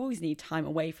you always need time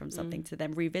away from something to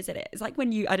then revisit it. It's like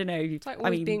when you, I don't know. It's like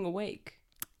always being awake.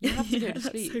 You have to go to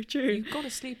sleep. That's so true. You've got to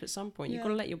sleep at some point. You've got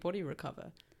to let your body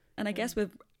recover. And I guess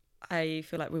I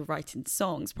feel like with writing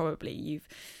songs, probably you've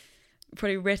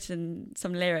probably written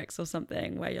some lyrics or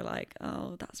something where you're like,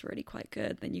 oh, that's really quite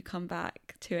good. Then you come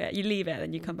back to it, you leave it,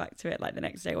 then you come back to it like the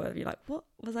next day, or you're like, what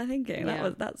was I thinking?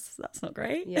 That's not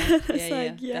great.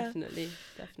 Definitely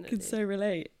Can so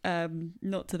relate.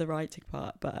 Not to the writing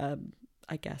part, but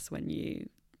I guess when you,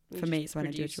 for me, it's when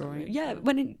I do a drawing. Yeah,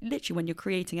 when you're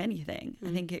creating anything,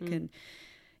 I think it can.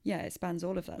 Yeah, it spans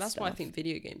all of that. That's stuff. why I think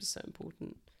video games are so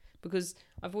important, because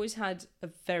I've always had a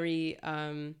very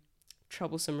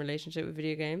troublesome relationship with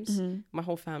video games. My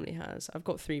whole family has. I've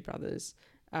got 3 brothers,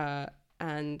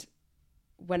 and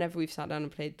whenever we've sat down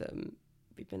and played them,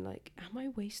 we've been like, am I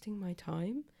wasting my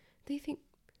time? They think,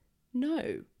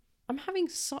 no, I'm having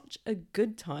such a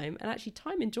good time, and actually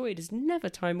time enjoyed is never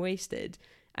time wasted.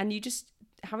 And you just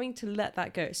having to let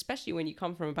that go, especially when you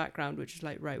come from a background which is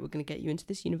like, right, we're going to get you into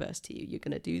this university, you're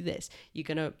going to do this, you're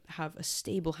going to have a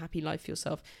stable, happy life for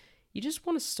yourself. You just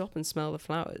want to stop and smell the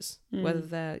flowers, whether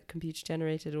they're computer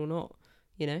generated or not,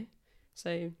 you know?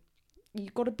 So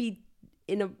you've got to be,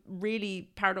 in a really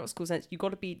paradoxical sense, you've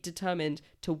got to be determined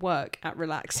to work at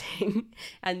relaxing.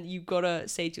 And you've got to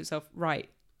say to yourself, right,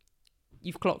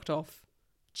 you've clocked off,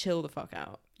 chill the fuck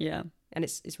out. Yeah. And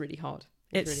it's really hard.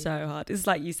 It's really so hard. It's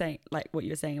like you saying, like what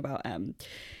you were saying about,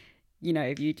 you know,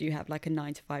 if you do have like a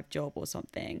 9-to-5 job or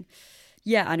something.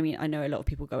 Yeah, I mean, I know a lot of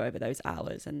people go over those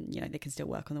hours and, you know, they can still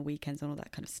work on the weekends and all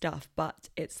that kind of stuff. But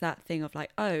it's that thing of like,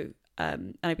 and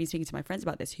I've been speaking to my friends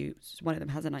about this, who one of them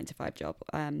has a 9-to-5 job.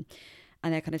 And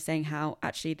they're kind of saying how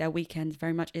actually their weekend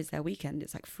very much is their weekend.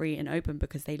 It's like free and open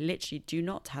because they literally do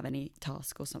not have any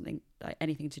task or something, like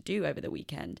anything to do over the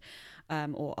weekend,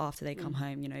 or after they come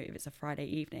home, you know, if it's a Friday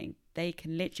evening, they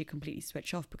can literally completely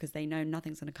switch off because they know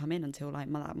nothing's going to come in until like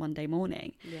Monday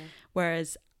morning. Yeah.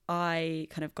 Whereas I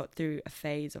kind of got through a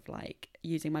phase of like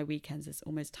using my weekends as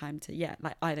almost time to,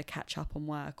 like either catch up on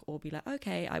work or be like,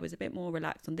 okay, I was a bit more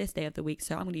relaxed on this day of the week,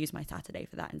 so I'm going to use my Saturday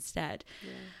for that instead.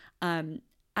 Yeah.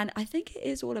 And I think it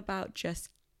is all about just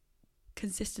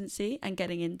consistency and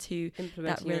getting into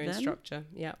implementing that rhythm. Your own structure.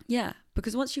 Yeah,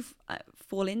 because once you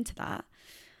fall into that,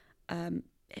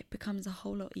 it becomes a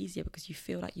whole lot easier because you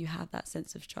feel like you have that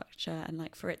sense of structure and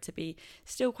like for it to be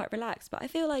still quite relaxed. But I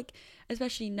feel like,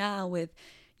 especially now with,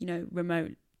 you know,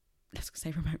 remote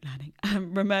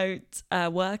learning, remote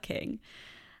working,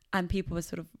 and people are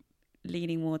sort of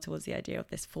leaning more towards the idea of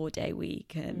this 4-day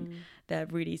week, and they're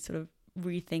really sort of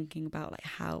rethinking about like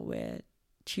how we're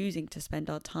choosing to spend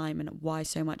our time and why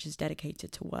so much is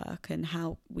dedicated to work and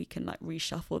how we can like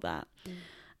reshuffle that.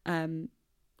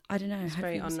 I don't know, it's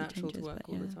very unnatural to work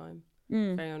all the time.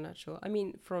 Very unnatural. I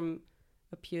mean, from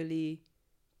a purely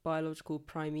biological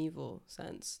primeval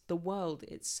sense, the world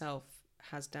itself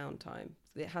has downtime.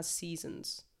 It has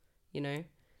seasons, you know.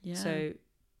 So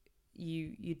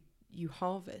you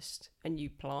harvest and you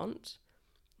plant,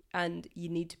 and you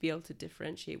need to be able to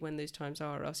differentiate when those times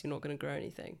are, or else you're not going to grow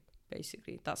anything.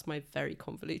 Basically, that's my very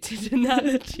convoluted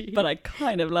analogy. But I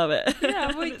kind of love it.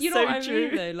 Yeah, well, you know what I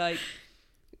mean, though. Like,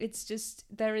 it's just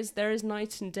there is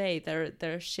night and day. There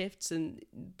are shifts, and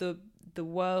the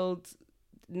world,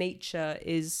 nature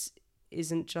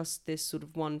isn't just this sort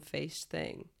of one-faced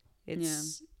thing.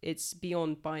 It's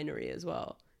beyond binary as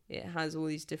well. It has all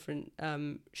these different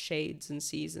shades and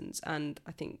seasons, and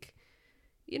I think,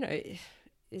 you know,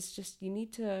 it's just, you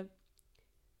need to,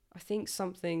 I think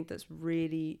something that's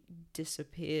really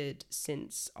disappeared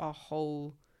since our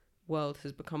whole world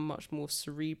has become much more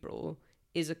cerebral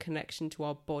is a connection to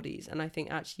our bodies. And I think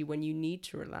actually when you need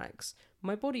to relax,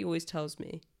 my body always tells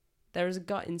me, there is a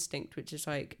gut instinct which is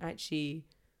like, actually,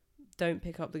 don't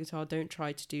pick up the guitar, don't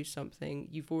try to do something.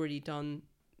 You've already done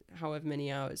however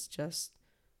many hours, just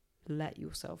let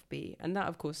yourself be. And that,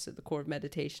 of course, is at the core of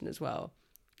meditation as well,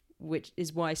 which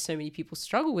is why so many people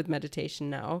struggle with meditation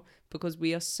now, because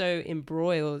we are so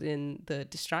embroiled in the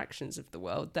distractions of the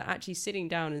world that actually sitting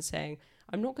down and saying,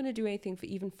 I'm not going to do anything for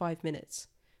even 5 minutes.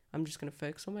 I'm just going to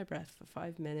focus on my breath for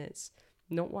 5 minutes,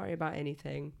 not worry about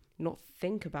anything, not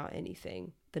think about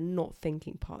anything. The not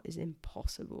thinking part is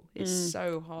impossible. It's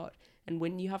so hard. And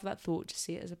when you have that thought, just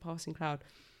see it as a passing cloud.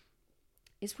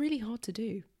 It's really hard to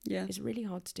do. Yeah. It's really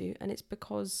hard to do. And it's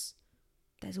because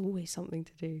there's always something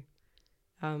to do.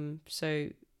 So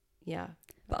yeah.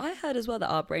 But I heard as well that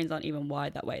our brains aren't even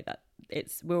wired that way, that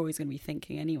we're always going to be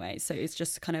thinking anyway. So it's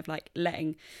just kind of like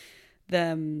letting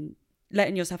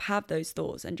yourself have those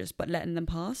thoughts and but letting them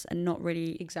pass and not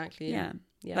really. Exactly. Yeah.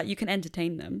 Like you can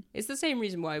entertain them. It's the same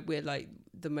reason why we're like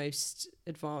the most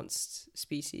advanced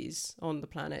species on the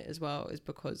planet as well, is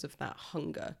because of that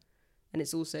hunger. And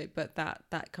it's also, but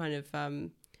that kind of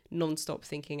non-stop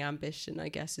thinking ambition, I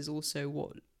guess, is also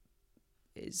what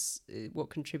is what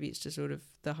contributes to sort of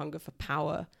the hunger for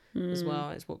power as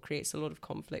well. It's what creates a lot of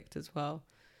conflict as well.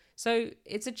 So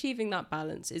it's achieving that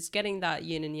balance. It's getting that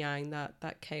yin and yang,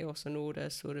 that chaos and order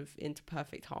sort of into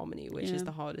perfect harmony, which is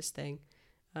the hardest thing.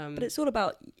 But it's all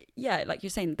about, like you're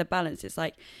saying, the balance. It's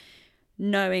like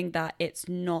knowing that it's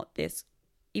not this,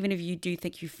 even if you do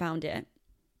think you found it,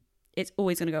 it's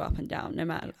always going to go up and down, no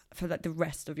matter for like the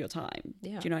rest of your time. Do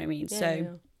you know what I mean?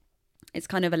 It's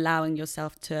kind of allowing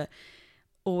yourself to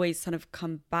always kind of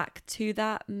come back to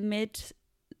that mid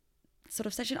sort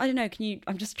of section. I don't know.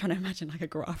 I'm just trying to imagine like a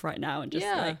graph right now and just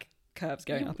like curves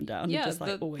going up and down. And just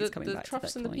like always coming back to that point. The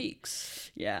troughs and the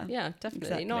peaks. Yeah. Yeah, definitely.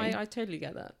 Exactly. No, I totally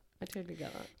get that.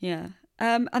 Yeah.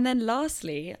 And then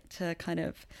lastly, to kind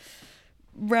of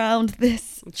round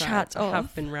this chat off. I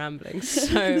have been rambling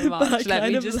so much.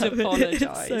 Let me just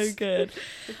apologise. So good.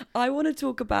 I want to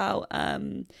talk about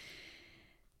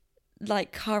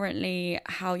like currently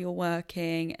how you're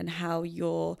working and how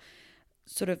you're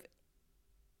sort of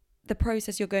the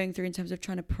process you're going through in terms of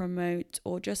trying to promote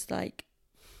or just like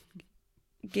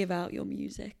give out your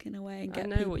music in a way and get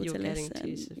people to listen.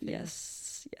 To,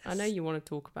 yes. I know you want to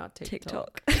talk about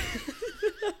TikTok.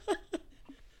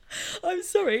 I'm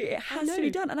sorry, it has to be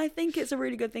done. And I think it's a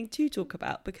really good thing to talk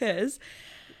about because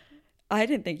I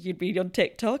didn't think you'd be on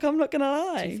TikTok. I'm not going to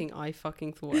lie. Do you think I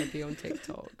fucking thought I'd be on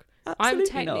TikTok? Absolutely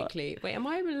I'm technically... Wait, am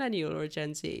I a millennial or a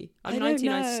Gen Z? I'm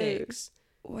 1996.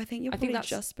 Well, I think you're probably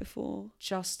just before.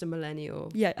 Just a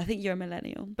millennial. Yeah, I think you're a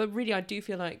millennial. But really, I do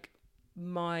feel like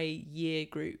my year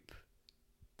group,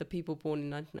 the people born in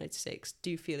 1996,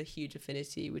 do feel a huge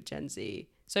affinity with Gen Z.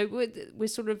 So we're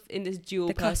sort of in this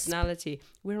dual personality.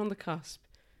 We're on the cusp.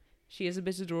 She is a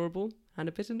bit adorable and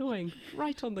a bit annoying.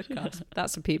 Right on the cusp.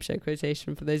 That's a Peep Show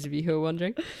quotation for those of you who are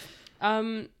wondering.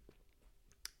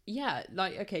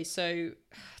 Okay, so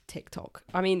TikTok.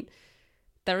 I mean,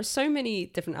 there are so many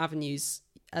different avenues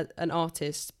an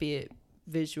artist, be it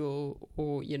visual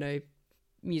or,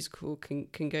 musical,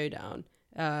 can go down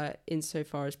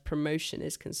insofar as promotion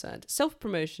is concerned.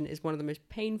 Self-promotion is one of the most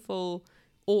painful,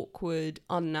 awkward,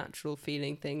 unnatural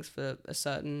feeling things for a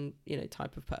certain,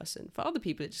 type of person. For other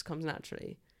people, it just comes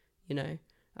naturally,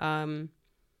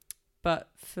 but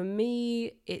for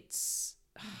me, it's...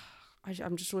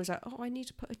 I'm just always like, I need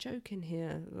to put a joke in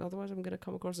here. Otherwise, I'm going to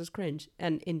come across as cringe.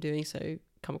 And in doing so,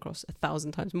 come across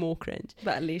 1,000 times more cringe.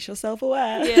 But at least you're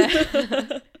self-aware.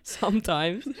 Yeah.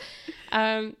 Sometimes.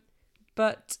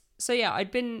 But so, yeah, I'd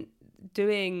been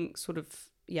doing sort of,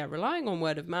 relying on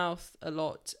word of mouth a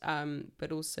lot.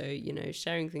 But also,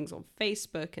 sharing things on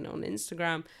Facebook and on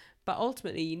Instagram. But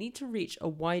ultimately, you need to reach a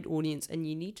wide audience and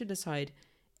you need to decide,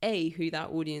 A, who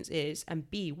that audience is, and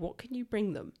B, what can you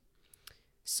bring them?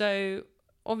 So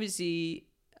obviously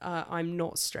I'm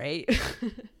not straight.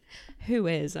 Who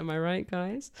is? Am I right,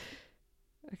 guys?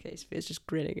 Okay, Sophia's just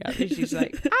grinning at me. She's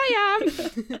like, I am.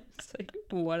 It's like,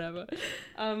 whatever.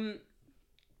 And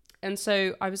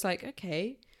so I was like,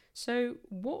 okay, so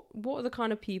what are the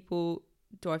kind of people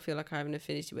do I feel like I have an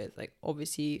affinity with? Like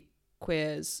obviously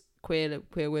queer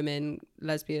women,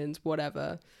 lesbians,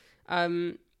 whatever.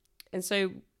 And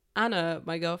so Anna,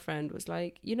 my girlfriend, was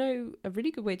like, a really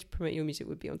good way to promote your music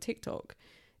would be on TikTok.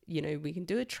 We can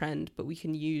do a trend, but we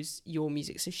can use your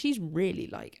music. So she's really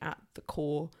like at the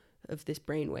core of this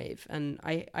brainwave. And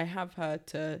I have her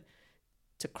to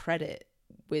credit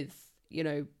with,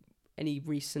 any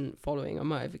recent following I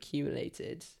might have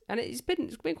accumulated. And it's been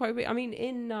quite big. I mean,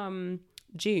 in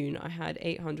June, I had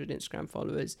 800 Instagram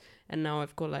followers and now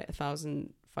I've got like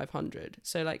 1,500.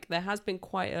 So like there has been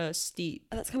quite a steep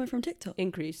that's coming from TikTok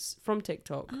increase from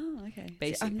TikTok. Oh, okay.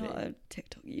 Basically. See, I'm not a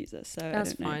TikTok user, so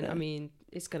that's fine. I mean,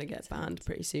 it's gonna get banned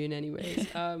pretty soon anyways.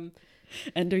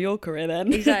 End of your career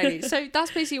then. Exactly. So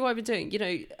that's basically what I've been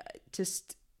doing,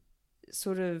 just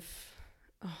sort of,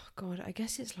 oh god, I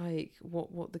guess it's like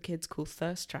what the kids call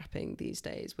thirst trapping these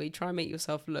days, where you try and make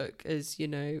yourself look as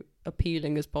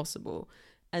appealing as possible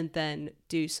and then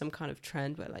do some kind of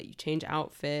trend where like you change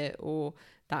outfit or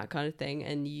that kind of thing.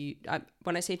 And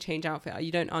when I say change outfit,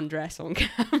 you don't undress on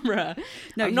camera.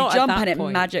 No, you jump and it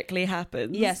magically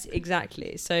happens. Yes,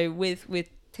 exactly. So with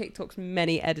TikTok's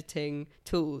many editing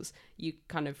tools, you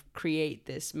kind of create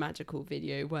this magical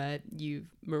video where you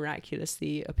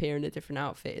miraculously appear in a different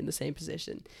outfit in the same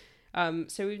position.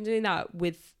 So we've been doing that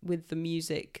with the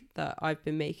music that I've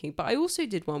been making. But I also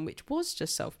did one which was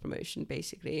just self-promotion,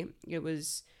 basically. It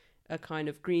was a kind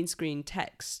of green screen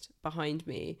text behind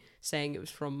me saying it was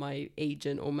from my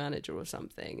agent or manager or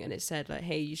something. And it said like,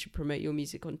 hey, you should promote your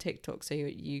music on TikTok so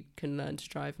you can learn to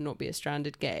drive and not be a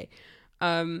stranded gay.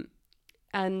 And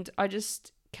I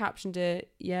just captioned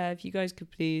it, if you guys could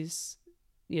please,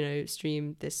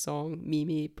 stream this song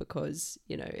Mimi because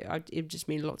it just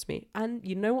means a lot to me. And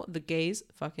you know what, the gays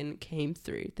fucking came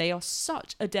through. They are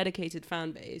such a dedicated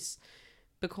fan base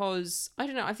because I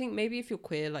don't know, I think maybe if you're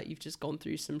queer, like you've just gone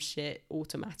through some shit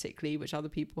automatically which other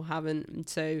people haven't, and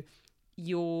so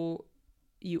you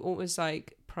always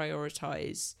like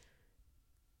prioritize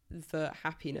the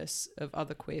happiness of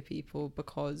other queer people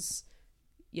because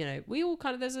we all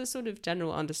kind of, there's a sort of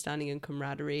general understanding and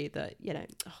camaraderie that,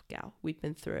 oh, gal, we've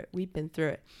been through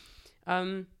it.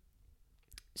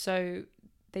 So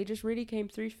they just really came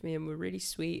through for me and were really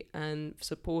sweet and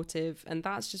supportive. And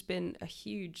that's just been a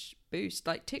huge boost.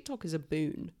 Like TikTok is a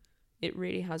boon. It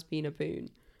really has been a boon.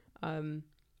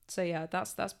 So yeah,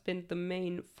 that's been the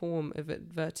main form of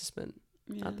advertisement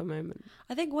at the moment.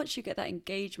 I think once you get that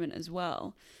engagement as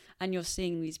well, and you're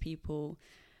seeing these people,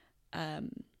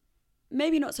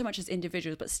 maybe not so much as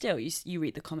individuals, but still you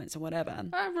read the comments or whatever.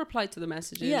 I reply to the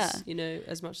messages,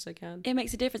 as much as I can. It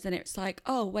makes a difference, and it's like,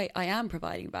 oh wait, I am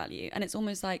providing value, and it's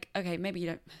almost like, okay, maybe you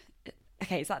don't.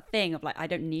 Okay, it's that thing of like, I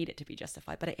don't need it to be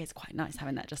justified, but it is quite nice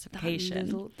having that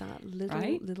justification. That little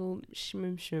right?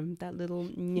 shim, that little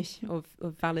niche of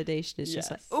validation is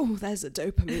just like, oh, there's a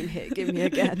dopamine hit, give me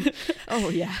again. Oh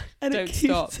yeah, and don't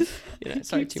stop.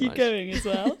 Sorry, keeps too much. You going as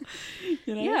well.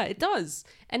 Yeah, it does,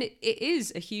 and it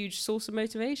is a huge source of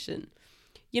motivation.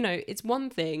 It's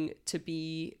one thing to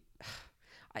be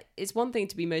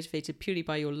motivated purely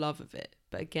by your love of it,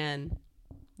 but again,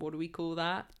 what do we call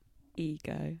that?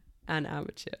 Ego. And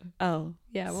amateur. Oh,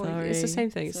 yeah, well, sorry. It's the same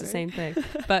thing.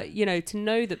 But to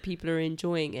know that people are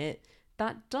enjoying it,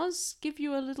 that does give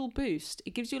you a little boost.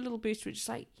 It gives you a little boost, which is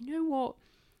like, you know what?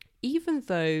 Even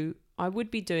though I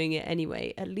would be doing it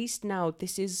anyway, at least now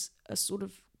this has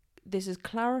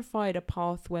clarified a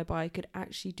path whereby I could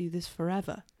actually do this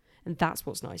forever. And that's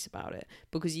what's nice about it,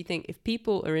 because you think if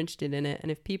people are interested in it, and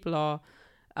if people are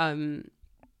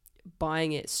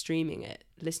buying it, streaming it,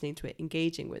 listening to it,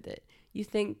 engaging with it, you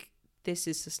think this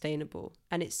is sustainable.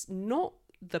 And it's not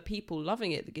the people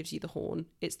loving it that gives you the horn,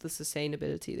 it's the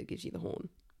sustainability that gives you the horn.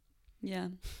 Yeah.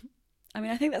 I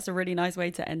mean, I think that's a really nice way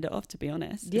to end it off, to be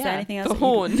honest. Yeah, is there anything else? The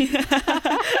horn.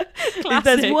 If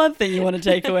there's one thing you want to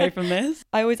take away from this.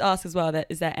 I always ask as well, that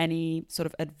is there any sort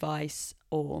of advice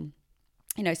or,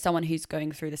 someone who's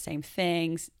going through the same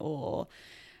things or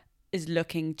is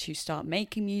looking to start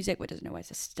making music but doesn't know where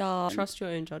to start? Trust your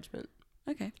own judgment.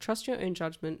 Okay. Trust your own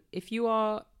judgment. If you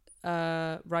are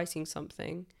writing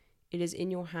something, it is in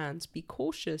your hands. Be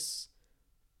cautious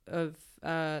of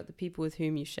the people with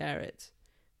whom you share it,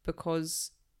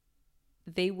 because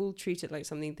they will treat it like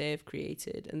something they've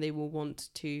created and they will want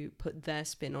to put their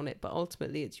spin on it, but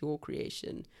ultimately it's your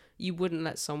creation. You wouldn't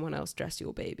let someone else dress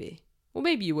your baby. Or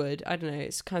maybe you would. I don't know.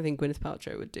 It's the kind of thing Gwyneth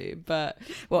Paltrow would do. But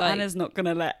Anna's not going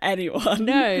to let anyone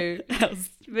else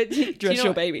dress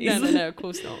your babies. No, of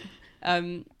course not.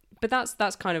 But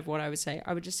that's kind of what I would say.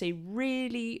 I would just say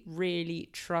really, really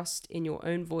trust in your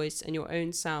own voice and your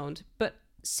own sound, but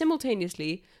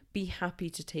simultaneously be happy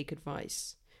to take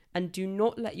advice. And do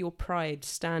not let your pride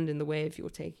stand in the way of your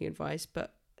taking advice,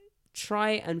 but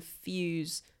try and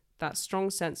fuse that strong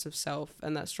sense of self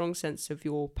and that strong sense of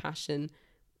your passion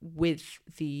with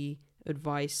the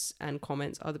advice and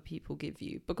comments other people give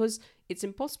you, because it's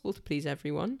impossible to please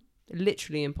everyone.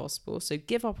 Literally impossible. So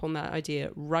give up on that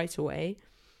idea right away.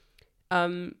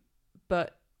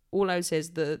 But all I would say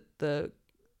is the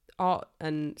art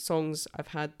and songs I've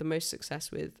had the most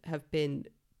success with have been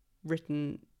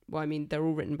written, well, I mean, they're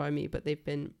all written by me, but they've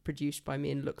been produced by me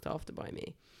and looked after by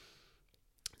me.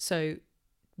 So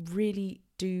really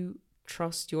do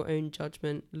trust your own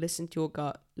judgment, listen to your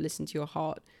gut, listen to your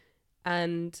heart,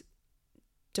 and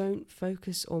don't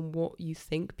focus on what you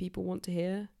think people want to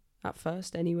hear at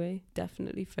first anyway.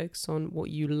 Definitely focus on what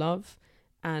you love,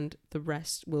 and the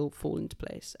rest will fall into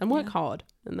place. And work hard,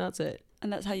 and that's it.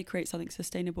 And that's how you create something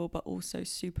sustainable but also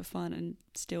super fun and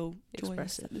still joyous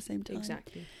expressive at the same time.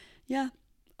 Exactly. Yeah.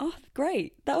 Oh,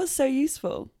 great. That was so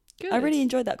useful. Good. I really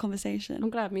enjoyed that conversation. I'm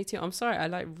glad, me too. I'm sorry,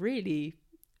 I really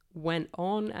went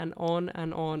on and on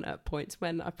and on at points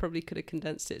when I probably could have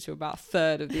condensed it to about a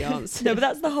third of the answer. No, but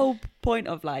that's the whole point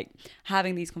of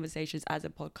having these conversations as a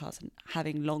podcast and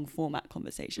having long format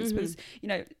conversations. Because,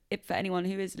 if for anyone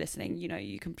who is listening,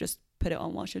 you can just put it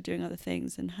on whilst you're doing other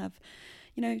things and have,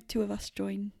 two of us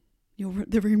join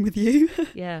the room with you.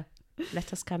 Yeah.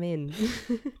 Let us come in.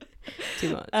 Too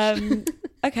much.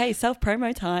 Okay,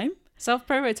 self-promo time.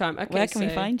 Okay, where can we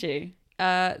find you?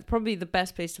 Probably the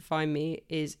best place to find me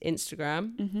is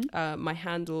Instagram. Mm-hmm. My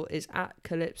handle is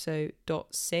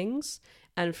 @calÿpso.sings,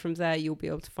 And from there, you'll be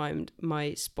able to find my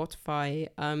Spotify.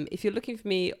 If you're looking for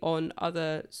me on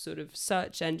other sort of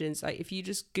search engines, like if you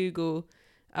just Google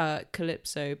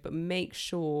Calÿpso, but make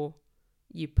sure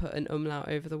you put an umlaut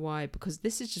over the Y, because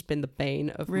this has just been the bane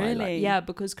of my life. Yeah,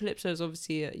 because Calÿpso is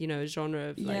obviously a genre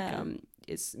of like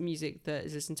it's music that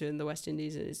is listened to in the West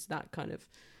Indies, and it's that kind of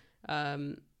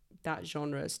that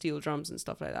genre, steel drums and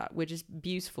stuff like that, which is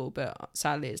beautiful, but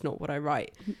sadly it's not what I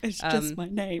write. It's just my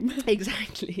name.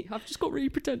 Exactly. I've just got really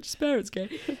pretentious parents, okay?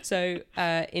 So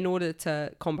in order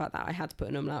to combat that, I had to put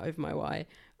an umlaut over my Y.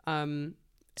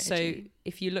 So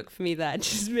if you look for me there,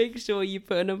 just make sure you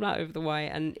put an umlaut over the Y,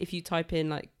 and if you type in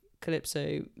like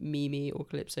Calÿpso Mimi or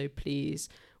Calÿpso Please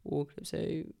or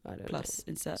Calÿpso, I don't plus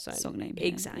know, insert song name.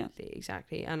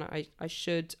 Exactly. And I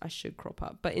should crop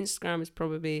up, but Instagram is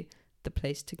probably the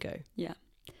place to go. Yeah.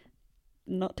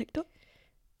 Not TikTok?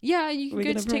 Yeah, you can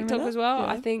go to TikTok as well. Yeah.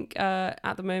 I think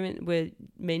at the moment we're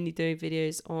mainly doing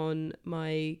videos on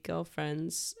my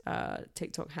girlfriend's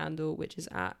TikTok handle, which is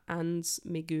at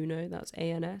AnsMiguno. That's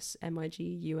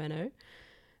ANSMIGUNO.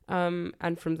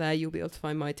 And from there you'll be able to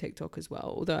find my TikTok as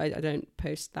well. Although I don't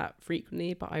post that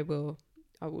frequently, but I will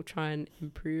try and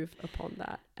improve upon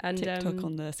that. And TikTok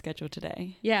on the schedule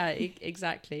today. Yeah,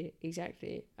 exactly.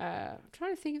 I'm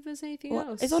trying to think if there's anything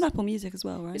else. It's on Apple Music as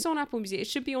well, right? It's on Apple Music. It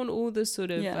should be on all the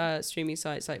sort of streaming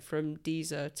sites, like from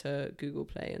Deezer to Google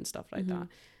Play and stuff like that.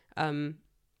 And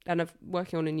I'm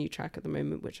working on a new track at the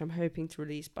moment, which I'm hoping to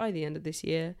release by the end of this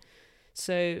year.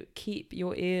 So keep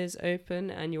your ears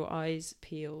open and your eyes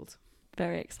peeled.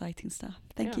 Very exciting stuff.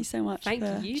 Thank you so much for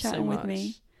chatting with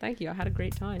me. Thank you. I had a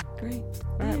great time. Great.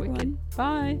 All right, wicked.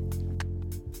 Bye.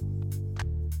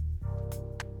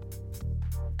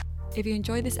 If you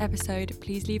enjoyed this episode,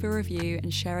 please leave a review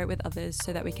and share it with others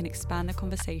so that we can expand the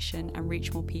conversation and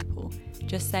reach more people.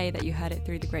 Just say that you heard it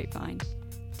through The Grapevine.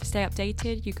 To stay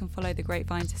updated, you can follow The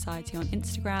Grapevine Society on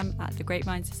Instagram at The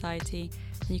Grapevine Society,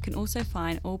 and you can also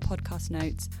find all podcast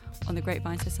notes on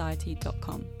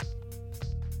thegrapevinesociety.com.